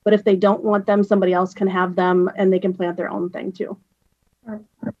 But if they don't want them, somebody else can have them and they can plant their own thing too.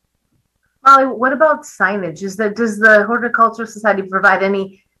 Molly, what about signage? Does the Horticultural Society provide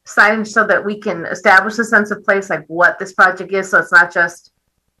any signage so that we can establish a sense of place, like what this project is, so it's not just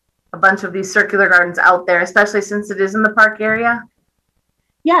a bunch of these circular gardens out there, especially since it is in the park area?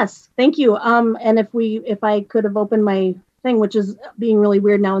 Yes, thank you. And if I could have opened my thing, which is being really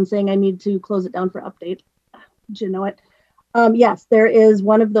weird now and saying I need to close it down for update. Did you know it? Yes, there is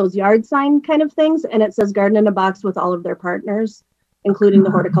one of those yard sign kind of things, and it says Garden in a Box with all of their partners, including the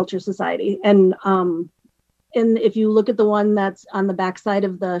Horticulture Society. And if you look at the one that's on the backside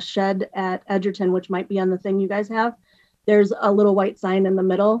of the shed at Edgerton, which might be on the thing you guys have, there's a little white sign in the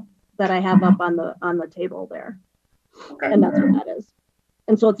middle that I have up on the table there. Okay. And that's what that is.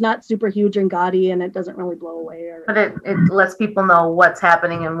 And so it's not super huge and gaudy, and it doesn't really blow away. But it lets people know what's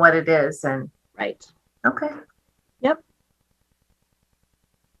happening and what it is. And right. Okay. Yep.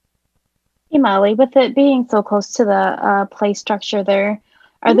 Hey, Molly, with it being so close to the play structure there,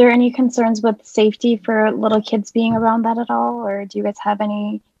 are there any concerns with safety for little kids being around that at all? Or do you guys have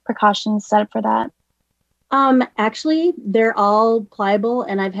any precautions set up for that? Actually, they're all pliable,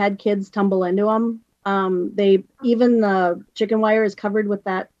 and I've had kids tumble into them. Even the chicken wire is covered with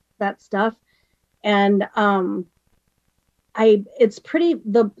that stuff. And it's pretty,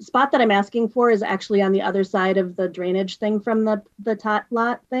 the spot that I'm asking for is actually on the other side of the drainage thing from the tot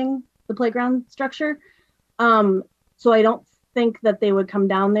lot thing, the playground structure. So I don't think that they would come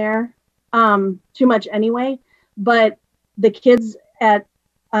down there too much anyway. But the kids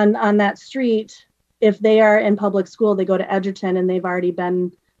on that street, if they are in public school, they go to Edgerton, and they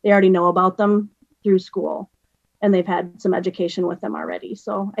already know about them through school, and they've had some education with them already.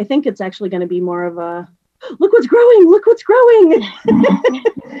 So I think it's actually going to be more of a look what's growing.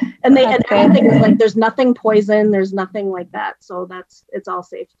 and everything is like, there's nothing poison, there's nothing like that. So it's all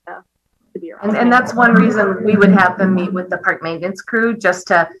safe to be around. And that's one reason we would have them meet with the park maintenance crew, just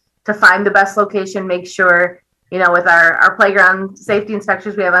to find the best location, make sure, with our playground safety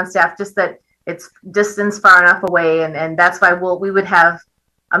inspectors we have on staff, just that it's distance far enough away. And that's why we would have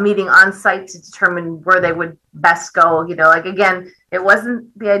a meeting on site to determine where they would best go. Again, it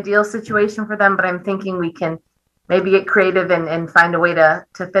wasn't the ideal situation for them, but I'm thinking we can maybe get creative and find a way to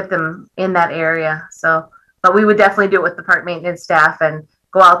fit them in that area. So, but we would definitely do it with the park maintenance staff and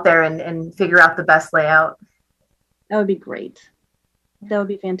go out there and figure out the best layout. That would be great. That would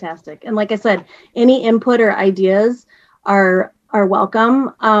be fantastic. And like I said, any input or ideas are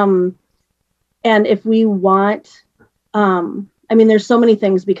welcome. And if we want, there's so many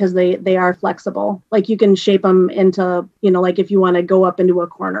things, because they are flexible. Like you can shape them into, like if you want to go up into a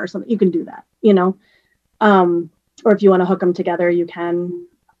corner or something, you can do that, or if you want to hook them together, you can.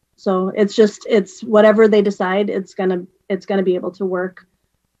 So it's whatever they decide, it's going to be able to work,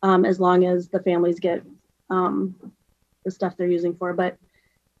 as long as the families get, the stuff they're using for. But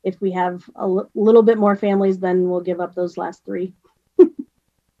if we have a little bit more families, then we'll give up those last 3.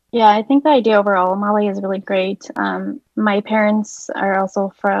 Yeah, I think the idea overall, Molly, is really great. My parents are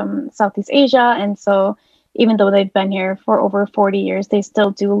also from Southeast Asia, and so even though they've been here for over 40 years, they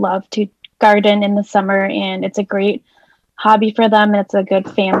still do love to garden in the summer, and it's a great hobby for them, and it's a good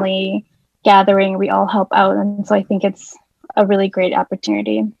family gathering. We all help out, and so I think it's a really great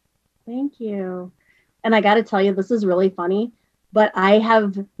opportunity. Thank you. And I got to tell you, this is really funny. but I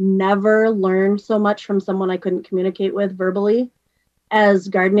have never learned so much from someone I couldn't communicate with verbally as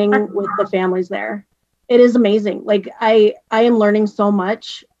gardening with the families there. It is amazing. Like I am learning so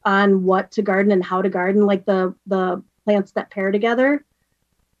much on what to garden and how to garden, like the plants that pair together,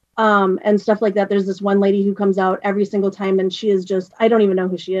 and stuff like that. There's this one lady who comes out every single time, and she is just, I don't even know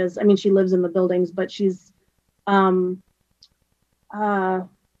who she is. I mean, she lives in the buildings, but she's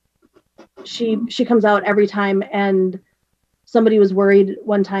she comes out every time. And somebody was worried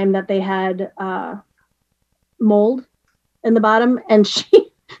one time that they had mold in the bottom, and she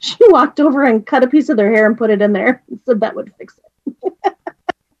walked over and cut a piece of their hair and put it in there and said that would fix it.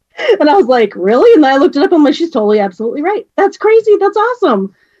 And I was like, really? And then I looked it up and I'm like, she's totally absolutely right. That's crazy. That's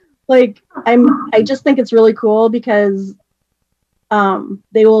awesome. Like I just think it's really cool because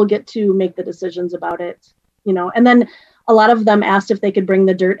they will get to make the decisions about it, you know. And then a lot of them asked if they could bring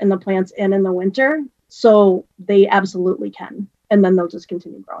the dirt and the plants in the winter. So they absolutely can. And then they'll just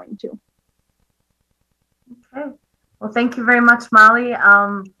continue growing too. Okay. Well, thank you very much, Molly.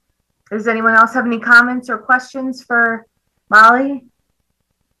 Does anyone else have any comments or questions for Molly?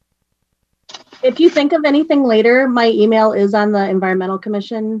 If you think of anything later, my email is on the Environmental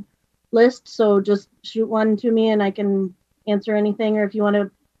Commission list. So just shoot one to me and I can answer anything. Or if you want to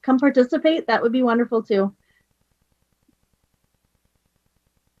come participate, that would be wonderful too.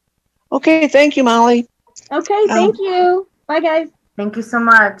 Okay, thank you, Molly. Okay, thank you. Bye, guys. Thank you so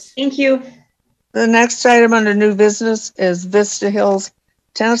much. Thank you. The next item under new business is Vista Hills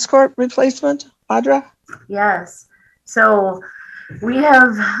tennis court replacement. Audra? Yes. So we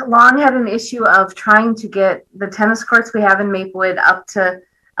have long had an issue of trying to get the tennis courts we have in Maplewood up to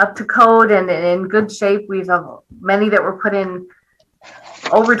code and in good shape. We've many that were put in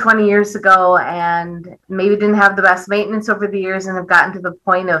over 20 years ago and maybe didn't have the best maintenance over the years and have gotten to the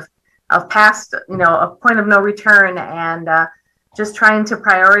point of past, you know, a point of no return, and just trying to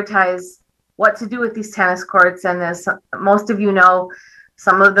prioritize what to do with these tennis courts. And as most of you know,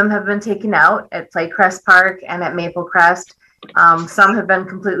 some of them have been taken out at Playcrest Park and at Maple Crest. Some have been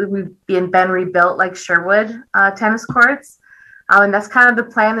completely been rebuilt, like Sherwood tennis courts. And that's kind of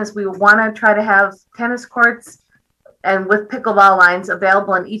the plan, is we want to try to have tennis courts and with pickleball lines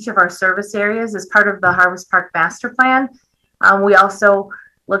available in each of our service areas as part of the Harvest Park Master Plan. We also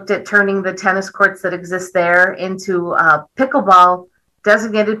looked at turning the tennis courts that exist there into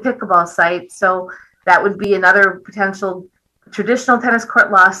designated pickleball site. So that would be another potential traditional tennis court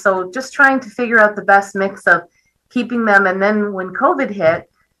loss. So just trying to figure out the best mix of keeping them. And then when COVID hit,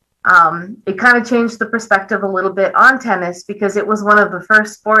 it kind of changed the perspective a little bit on tennis, because it was one of the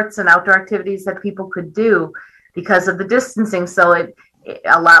first sports and outdoor activities that people could do because of the distancing. So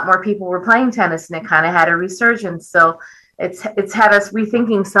a lot more people were playing tennis, and it kind of had a resurgence. So it's had us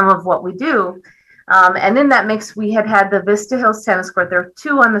rethinking some of what we do. And in that mix, we had the Vista Hills tennis court. There are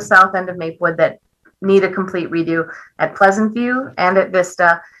two on the south end of Maplewood that need a complete redo, at Pleasant View and at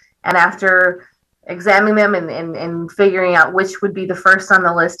Vista. And after examining them and figuring out which would be the first on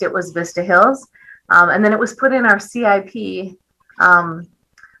the list, it was Vista Hills. And then it was put in our CIP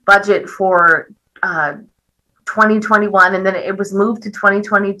budget for 2021, and then it was moved to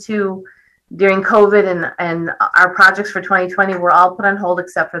 2022 during COVID, and our projects for 2020 were all put on hold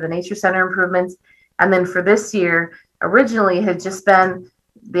except for the Nature Center improvements. And then for this year, originally it had just been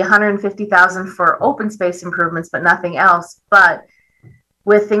the $150,000 for open space improvements, but nothing else. But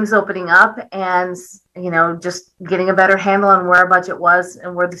with things opening up and, you know, just getting a better handle on where our budget was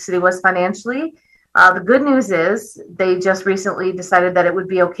and where the city was financially, the good news is they just recently decided that it would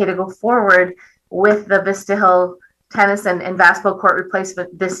be okay to go forward with the Vista Hill tennis and basketball court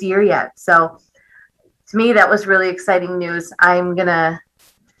replacement this year yet. So to me, that was really exciting news. I'm going to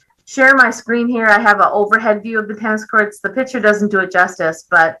share my screen here. I have an overhead view of the tennis courts. The picture doesn't do it justice,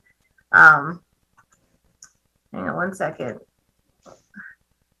 but hang on one second.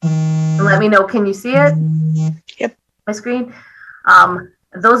 Let me know. Can you see it? Yep. My screen.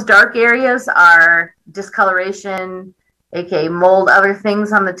 Those dark areas are discoloration, aka mold, other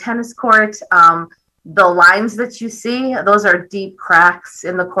things on the tennis court. The lines that you see, those are deep cracks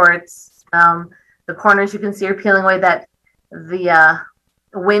in the courts. The corners you can see are peeling away. That the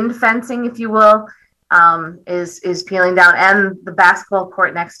wind fencing, if you will, is peeling down, and the basketball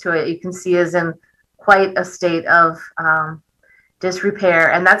court next to it, you can see, is in quite a state of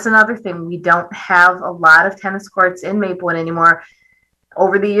disrepair. And that's another thing. We don't have a lot of tennis courts in Maplewood anymore.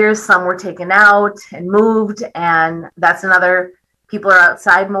 Over the years, some were taken out and moved, and that's another. People are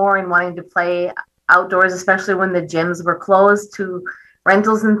outside more and wanting to play outdoors, especially when the gyms were closed to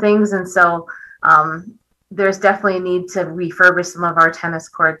rentals and things. And so there's definitely a need to refurbish some of our tennis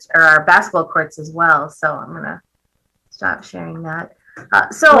courts or our basketball courts as well. So I'm going to stop sharing that.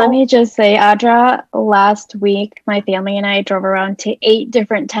 Let me just say, Audra, last week, my family and I drove around to 8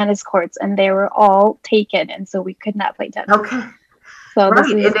 different tennis courts and they were all taken. And so we could not play tennis. Okay. So Right.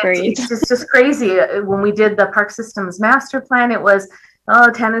 this is great. It's just crazy. When we did the Park Systems Master Plan, it was, oh,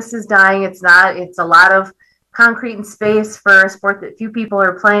 tennis is dying. It's not. It's a lot of concrete and space for a sport that few people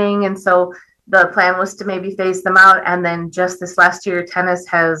are playing. And so the plan was to maybe phase them out. And then just this last year, tennis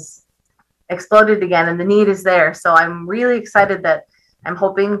has exploded again and the need is there. So I'm really excited that I'm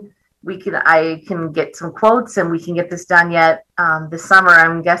hoping I can get some quotes and we can get this done yet this summer.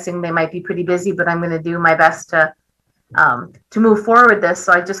 I'm guessing they might be pretty busy, but I'm going to do my best to move forward with this.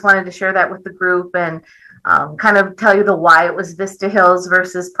 So I just wanted to share that with the group and kind of tell you the why it was Vista Hills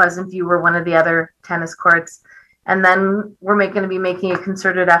versus Pleasant View or one of the other tennis courts. And then we're going to be making a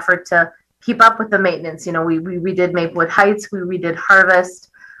concerted effort to keep up with the maintenance. You know, we redid Maplewood Heights, we redid Harvest,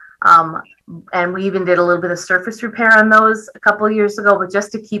 and we even did a little bit of surface repair on those a couple of years ago, but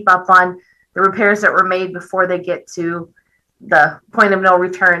just to keep up on the repairs that were made before they get to the point of no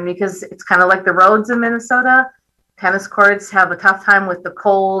return, because it's kind of like the roads in Minnesota. Tennis courts have a tough time with the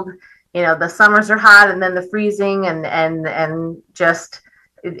cold. You know, the summers are hot and then the freezing and just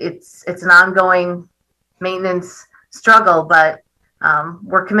it's an ongoing maintenance struggle, but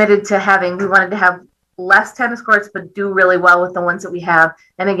we're committed to we wanted to have less tennis courts, but do really well with the ones that we have.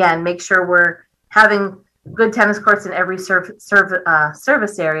 And again, make sure we're having good tennis courts in every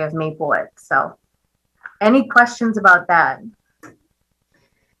service area of Maplewood. So any questions about that?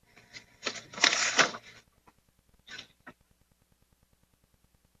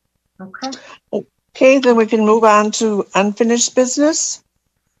 Okay. Okay, then we can move on to unfinished business.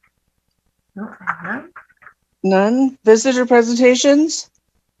 No, none. None. Visitor presentations?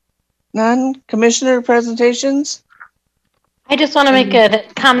 None. Commissioner presentations? I just want to make a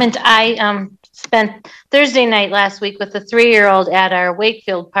comment. I spent Thursday night last week with a 3-year-old at our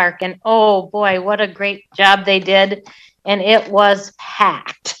Wakefield Park, and oh boy, what a great job they did. And it was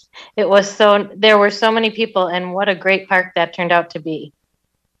packed. There were so many people, and what a great park that turned out to be.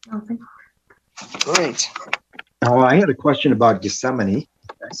 Okay. Great. Oh, I had a question about Gethsemane.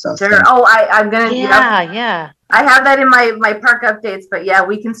 Sure. Oh, I'm gonna. Yeah. I have that in my park updates, but yeah,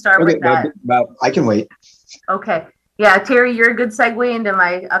 we can start with that. But I can wait. Okay. Yeah, Terry, you're a good segue into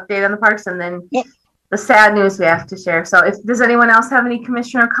my update on the parks, and then the sad news we have to share. So, does anyone else have any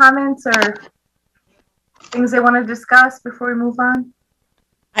commissioner comments or things they want to discuss before we move on?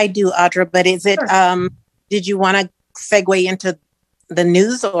 I do, Audra, but is it? Sure. Did you want to segue into the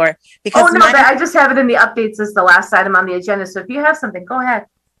news or because? Oh no, I just have it in the updates as the last item on the agenda. So if you have something, go ahead.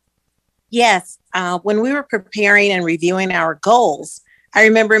 Yes, when we were preparing and reviewing our goals, I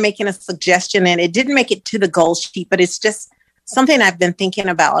remember making a suggestion, and it didn't make it to the goal sheet, but it's just something I've been thinking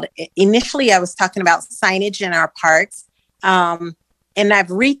about. Initially, I was talking about signage in our parks, and I've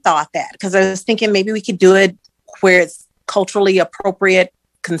rethought that because I was thinking maybe we could do it where it's culturally appropriate,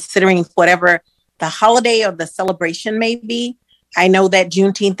 considering whatever the holiday or the celebration may be. I know that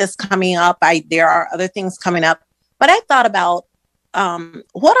Juneteenth is coming up. There are other things coming up, but I thought about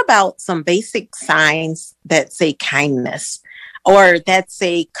what about some basic signs that say kindness or that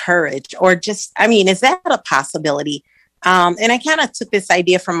say courage or just, is that a possibility? And I kind of took this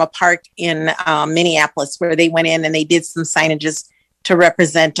idea from a park in Minneapolis where they went in and they did some signages to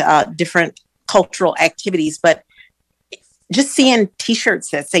represent different cultural activities, but just seeing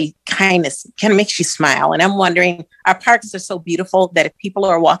T-shirts that say kindness kind of makes you smile. And I'm wondering, our parks are so beautiful that if people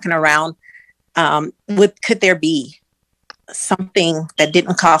are walking around, could there be something that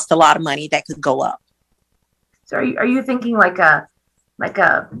didn't cost a lot of money that could go up? So are you thinking like a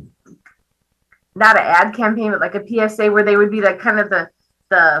not an ad campaign, but like a PSA where they would be like kind of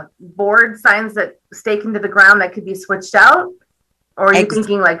the board signs that stake into the ground that could be switched out? Or are you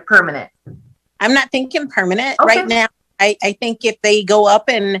thinking like permanent? I'm not thinking permanent right now. I think if they go up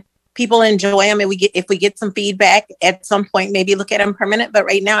and people enjoy them and if we get some feedback at some point, maybe look at them permanent. But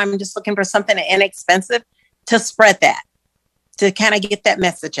right now I'm just looking for something inexpensive to spread that, to kind of get that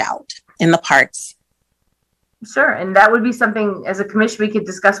message out in the parks. Sure. And that would be something as a commission, we could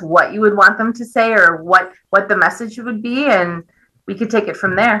discuss what you would want them to say or what the message would be. And we could take it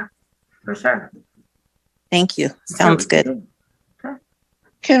from there for sure. Thank you. Sounds good. Okay.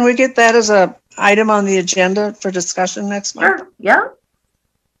 Can we get that as a item on the agenda for discussion next month? Sure. Yeah.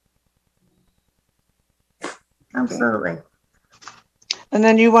 Absolutely. And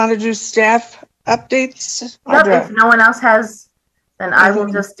then you want to do staff updates? Yep. If no one else has, then I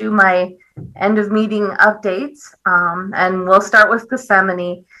will just do my end of meeting updates. And we'll start with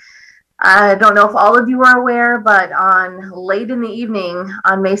Gethsemane. I don't know if all of you are aware, but on late in the evening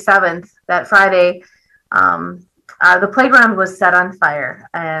on May 7th, that Friday, the playground was set on fire,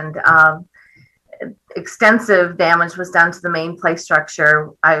 and extensive damage was done to the main play structure.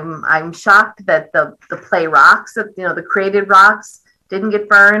 I'm shocked that the play rocks, the created rocks, didn't get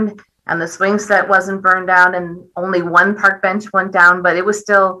burned, and the swing set wasn't burned down, and only one park bench went down, but it was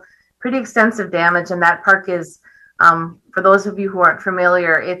still pretty extensive damage. And that park is, for those of you who aren't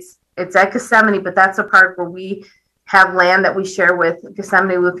familiar, it's at Gethsemane, but that's a park where we have land that we share with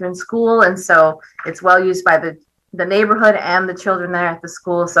Gethsemane Lutheran School, and so it's well used by the neighborhood and the children there at the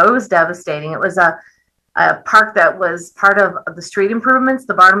school. So it was devastating. It was a park that was part of the street improvements,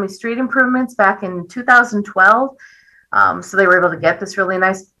 the Bartlemy street improvements back in 2012. So they were able to get this really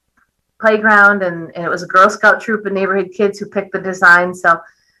nice playground, and it was a Girl Scout troop of neighborhood kids who picked the design. So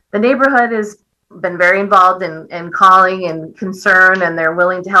the neighborhood has been very involved in calling and concern, and they're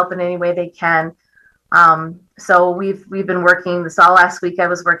willing to help in any way they can. So we've been working this all last week. I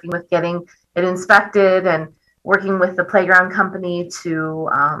was working with getting it inspected and working with the playground company to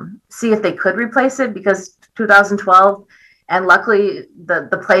see if they could replace it, because 2012, and luckily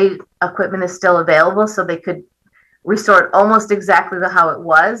the play equipment is still available, so they could restore it almost exactly to how it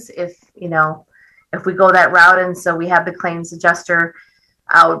was if we go that route. And so we have the claims adjuster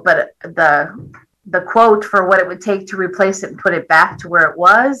out, but the quote for what it would take to replace it and put it back to where it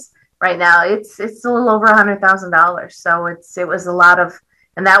was right now, it's a little over $100,000. So it was a lot of,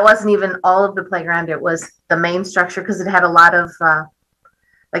 and that wasn't even all of the playground. It was the main structure, because it had a lot of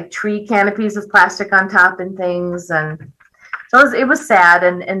like tree canopies of plastic on top and things. And so it was sad,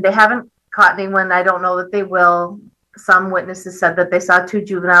 and they haven't caught anyone. I don't know that they will. Some witnesses said that they saw 2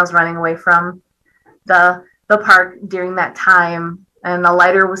 juveniles running away from the park during that time, and a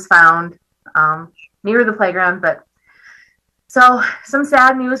lighter was found near the playground. But so some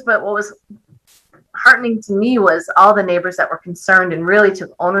sad news, but what was heartening to me was all the neighbors that were concerned and really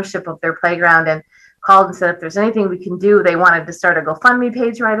took ownership of their playground and called and said if there's anything we can do. They wanted to start a GoFundMe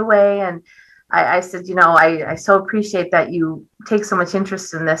page right away, and I said, I so appreciate that you take so much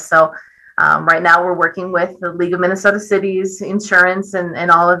interest in this. So right now we're working with the League of Minnesota Cities, insurance, and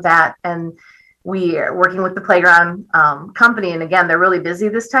all of that, and we are working with the playground company. And again, they're really busy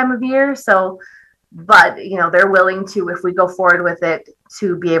this time of year, so but they're willing to, if we go forward with it,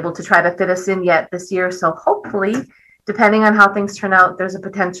 to be able to try to fit us in yet this year. So hopefully, depending on how things turn out, there's a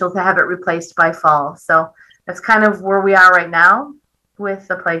potential to have it replaced by fall. So that's kind of where we are right now with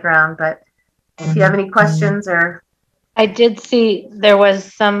the playground. But if you have any questions, or I did see there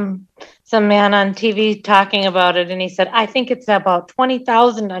was some man on TV talking about it, and he said, I think it's about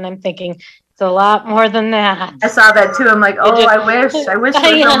 20,000, and I'm thinking it's a lot more than that. I saw that too. I'm like, oh, I wish it was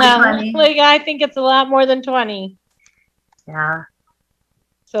only 20. Like, I think it's a lot more than 20. Yeah.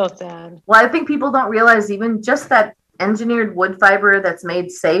 So sad. Well, I think people don't realize even just that engineered wood fiber that's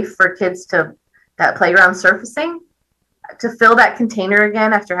made safe for kids to that playground surfacing, to fill that container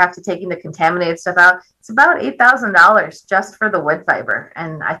again after having to taking the contaminated stuff out, it's about $8,000 just for the wood fiber.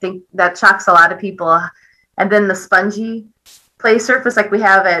 And I think that shocks a lot of people. And then the spongy play surface like we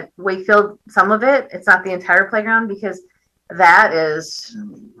have at Wakefield, some of it, it's not the entire playground, because that is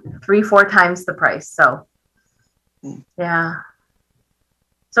 3-4 times the price. So yeah.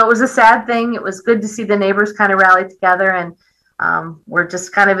 So it was a sad thing. It was good to see the neighbors kind of rally together, and we're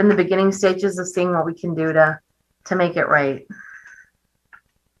just kind of in the beginning stages of seeing what we can do to make it right.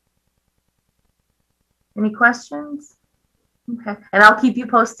 Any questions? Okay. And I'll keep you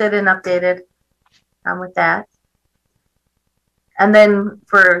posted and updated with that. And then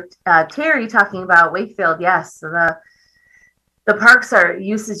for Terry talking about Wakefield, yes, the parks are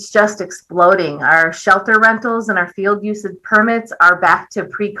usage just exploding. Our shelter rentals and our field usage permits are back to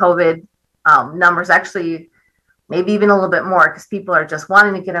pre-COVID numbers, actually maybe even a little bit more, because people are just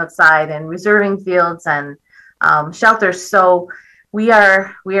wanting to get outside and reserving fields and shelters. So we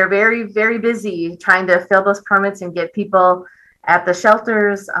are very, very busy trying to fill those permits and get people at the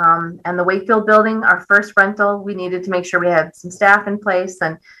shelters and the Wakefield building. Our first rental, we needed to make sure we had some staff in place,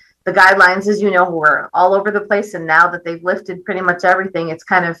 and the guidelines, as you know, were all over the place. And now that they've lifted pretty much everything, it's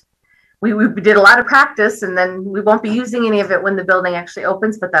kind of, we did a lot of practice, and then we won't be using any of it when the building actually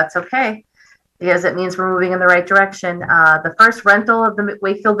opens, but that's okay, because it means we're moving in the right direction. The first rental of the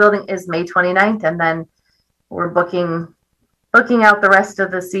Wakefield building is May 29th, and then we're booking out the rest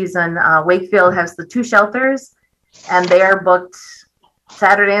of the season. Wakefield has the 2 shelters, and they are booked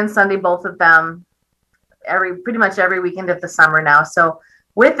Saturday and Sunday, both of them, pretty much every weekend of the summer now. So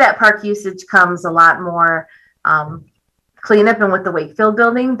with that park usage comes a lot more cleanup. And with the Wakefield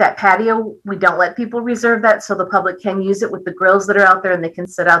building, that patio, we don't let people reserve that, so the public can use it with the grills that are out there, and they can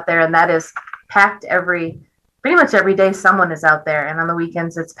sit out there, and that is packed pretty much every day someone is out there. And on the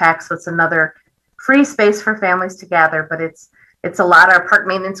weekends it's packed, so it's another free space for families to gather, but it's a lot. Our park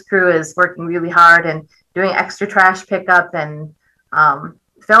maintenance crew is working really hard and doing extra trash pickup and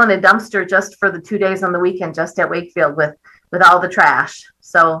filling a dumpster just for the 2 days on the weekend just at Wakefield with all the trash.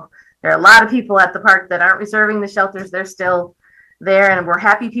 So there are a lot of people at the park that aren't reserving the shelters. They're still there, and we're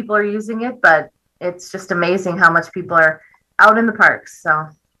happy people are using it, but it's just amazing how much people are out in the parks. So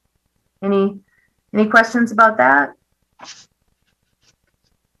any questions about that?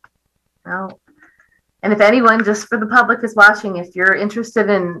 No. And if anyone, just for the public is watching, if you're interested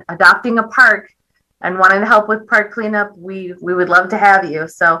in adopting a park and wanting to help with park cleanup, we would love to have you.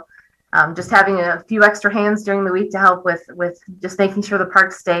 So just having a few extra hands during the week to help with just making sure the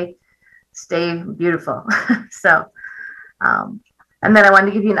parks stay beautiful. So, and then I wanted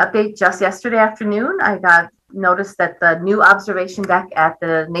to give you an update. Just yesterday afternoon, I got notice that the new observation deck at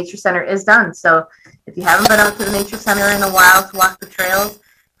the Nature Center is done. So if you haven't been out to the Nature Center in a while to walk the trails,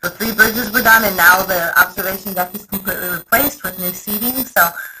 the 3 bridges were done, and now the observation deck is completely replaced with new seating. So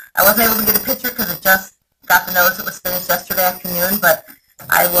I wasn't able to get a picture because it just got the notice it was finished yesterday afternoon, but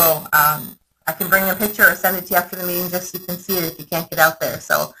I will, I can bring a picture or send it to you after the meeting just so you can see it if you can't get out there.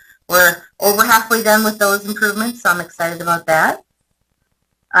 So we're over halfway done with those improvements, so I'm excited about that.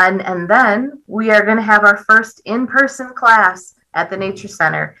 And then we are going to have our first in-person class at the Nature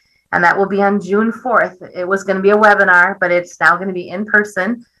Center, and that will be on June 4th. It was going to be a webinar, but it's now going to be in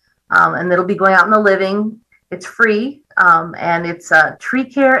person, and it'll be going out in the living. It's free, and it's tree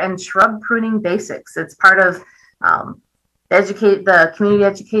care and shrub pruning basics. It's part of the community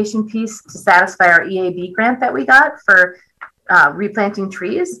education piece to satisfy our EAB grant that we got for replanting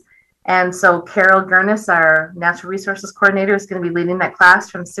trees. And so Carol Gurnis, our natural resources coordinator, is going to be leading that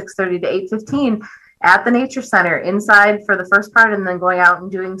class from 6:30 to 8:15 at the Nature Center inside for the first part, and then going out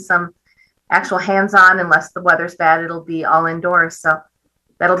and doing some actual hands-on. Unless the weather's bad, it'll be all indoors. So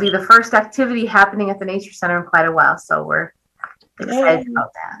that'll be the first activity happening at the Nature Center in quite a while. So we're excited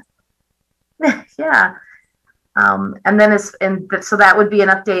about that. Yeah. And then so that would be an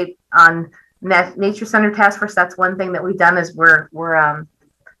update on Nature Center Task Force. That's one thing that we've done is we're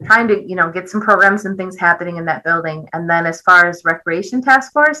trying to, get some programs and things happening in that building. And then as far as Recreation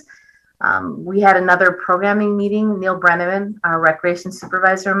Task Force, we had another programming meeting, Neil Brenneman, our recreation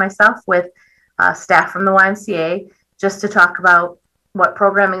supervisor, and myself with staff from the YMCA, just to talk about what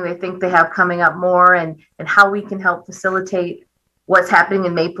programming they think they have coming up more and how we can help facilitate what's happening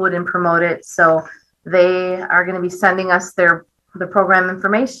in Maplewood and promote it. So they are going to be sending us the program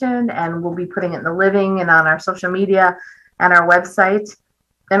information, and we'll be putting it in the living and on our social media and our website.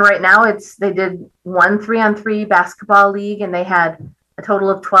 And right now they did one 3-on-3 basketball league, and they had a total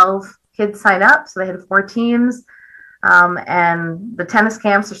of 12 kids sign up. So they had 4 teams. And the tennis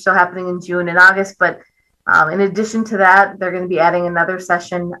camps are still happening in June and August. But in addition to that, they're going to be adding another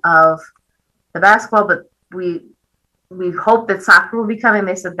session of the basketball. But we hope that soccer will be coming.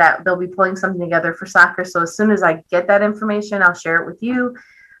 They said that they'll be pulling something together for soccer. So as soon as I get that information, I'll share it with you.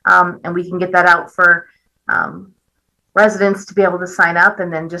 And we can get that out for residents to be able to sign up,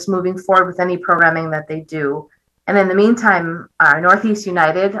 and then just moving forward with any programming that they do. And in the meantime, our Northeast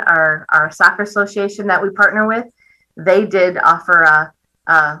United, our soccer association that we partner with, they did offer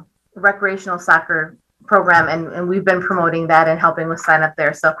a recreational soccer program, and we've been promoting that and helping with sign up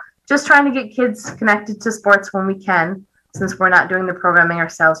there. So just trying to get kids connected to sports when we can, since we're not doing the programming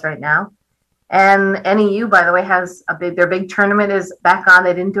ourselves right now. And NEU, by the way, has their big tournament is back on.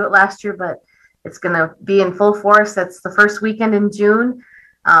 They didn't do it last year, but it's going to be in full force. That's the first weekend in June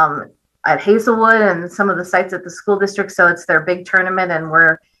at Hazelwood and some of the sites at the school district. So it's their big tournament, and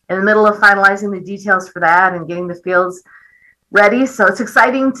we're in the middle of finalizing the details for that and getting the fields ready. So it's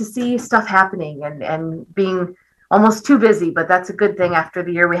exciting to see stuff happening and being almost too busy, but that's a good thing after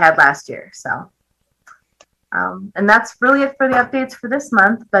the year we had last year. So, and that's really it for the updates for this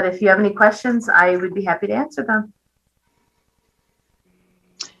month. But if you have any questions, I would be happy to answer them.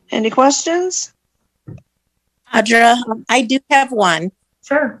 Any questions? Audra, I do have one.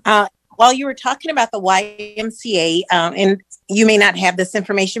 Sure. While you were talking about the YMCA, and you may not have this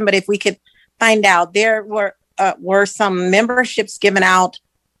information, but if we could find out, there were some memberships given out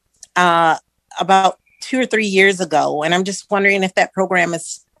about 2 or 3 years ago, and I'm just wondering if that program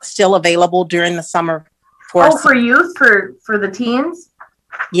is still available during the summer. For youth, for the teens?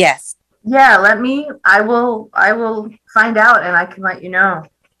 Yes. Yeah, I will find out, and I can let you know.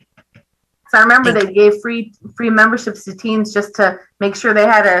 So I remember they gave free memberships to teens just to make sure they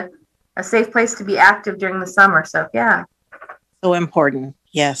had a safe place to be active during the summer. So yeah. So important.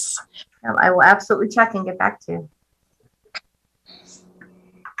 Yes. I will absolutely check and get back to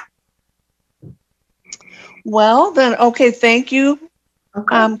you. Well, then, okay, thank you,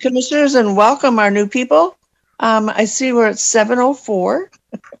 Okay. Commissioners, and welcome our new people. I see we're at 7:04.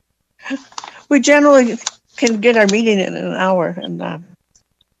 We generally can get our meeting in an hour, and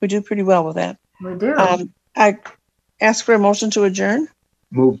we do pretty well with that. We do. I ask for a motion to adjourn.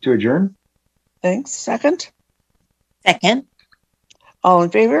 Move to adjourn. Thanks. Second. Second. All in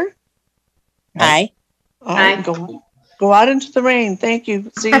favor? Aye. All right, Aye. go out into the rain. Thank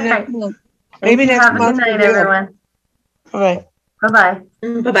you. See you next month. Thank Maybe you. next Have a good month night, we'll be able- everyone. All right. Bye-bye.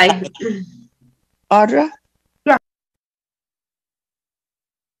 Bye-bye. Audra?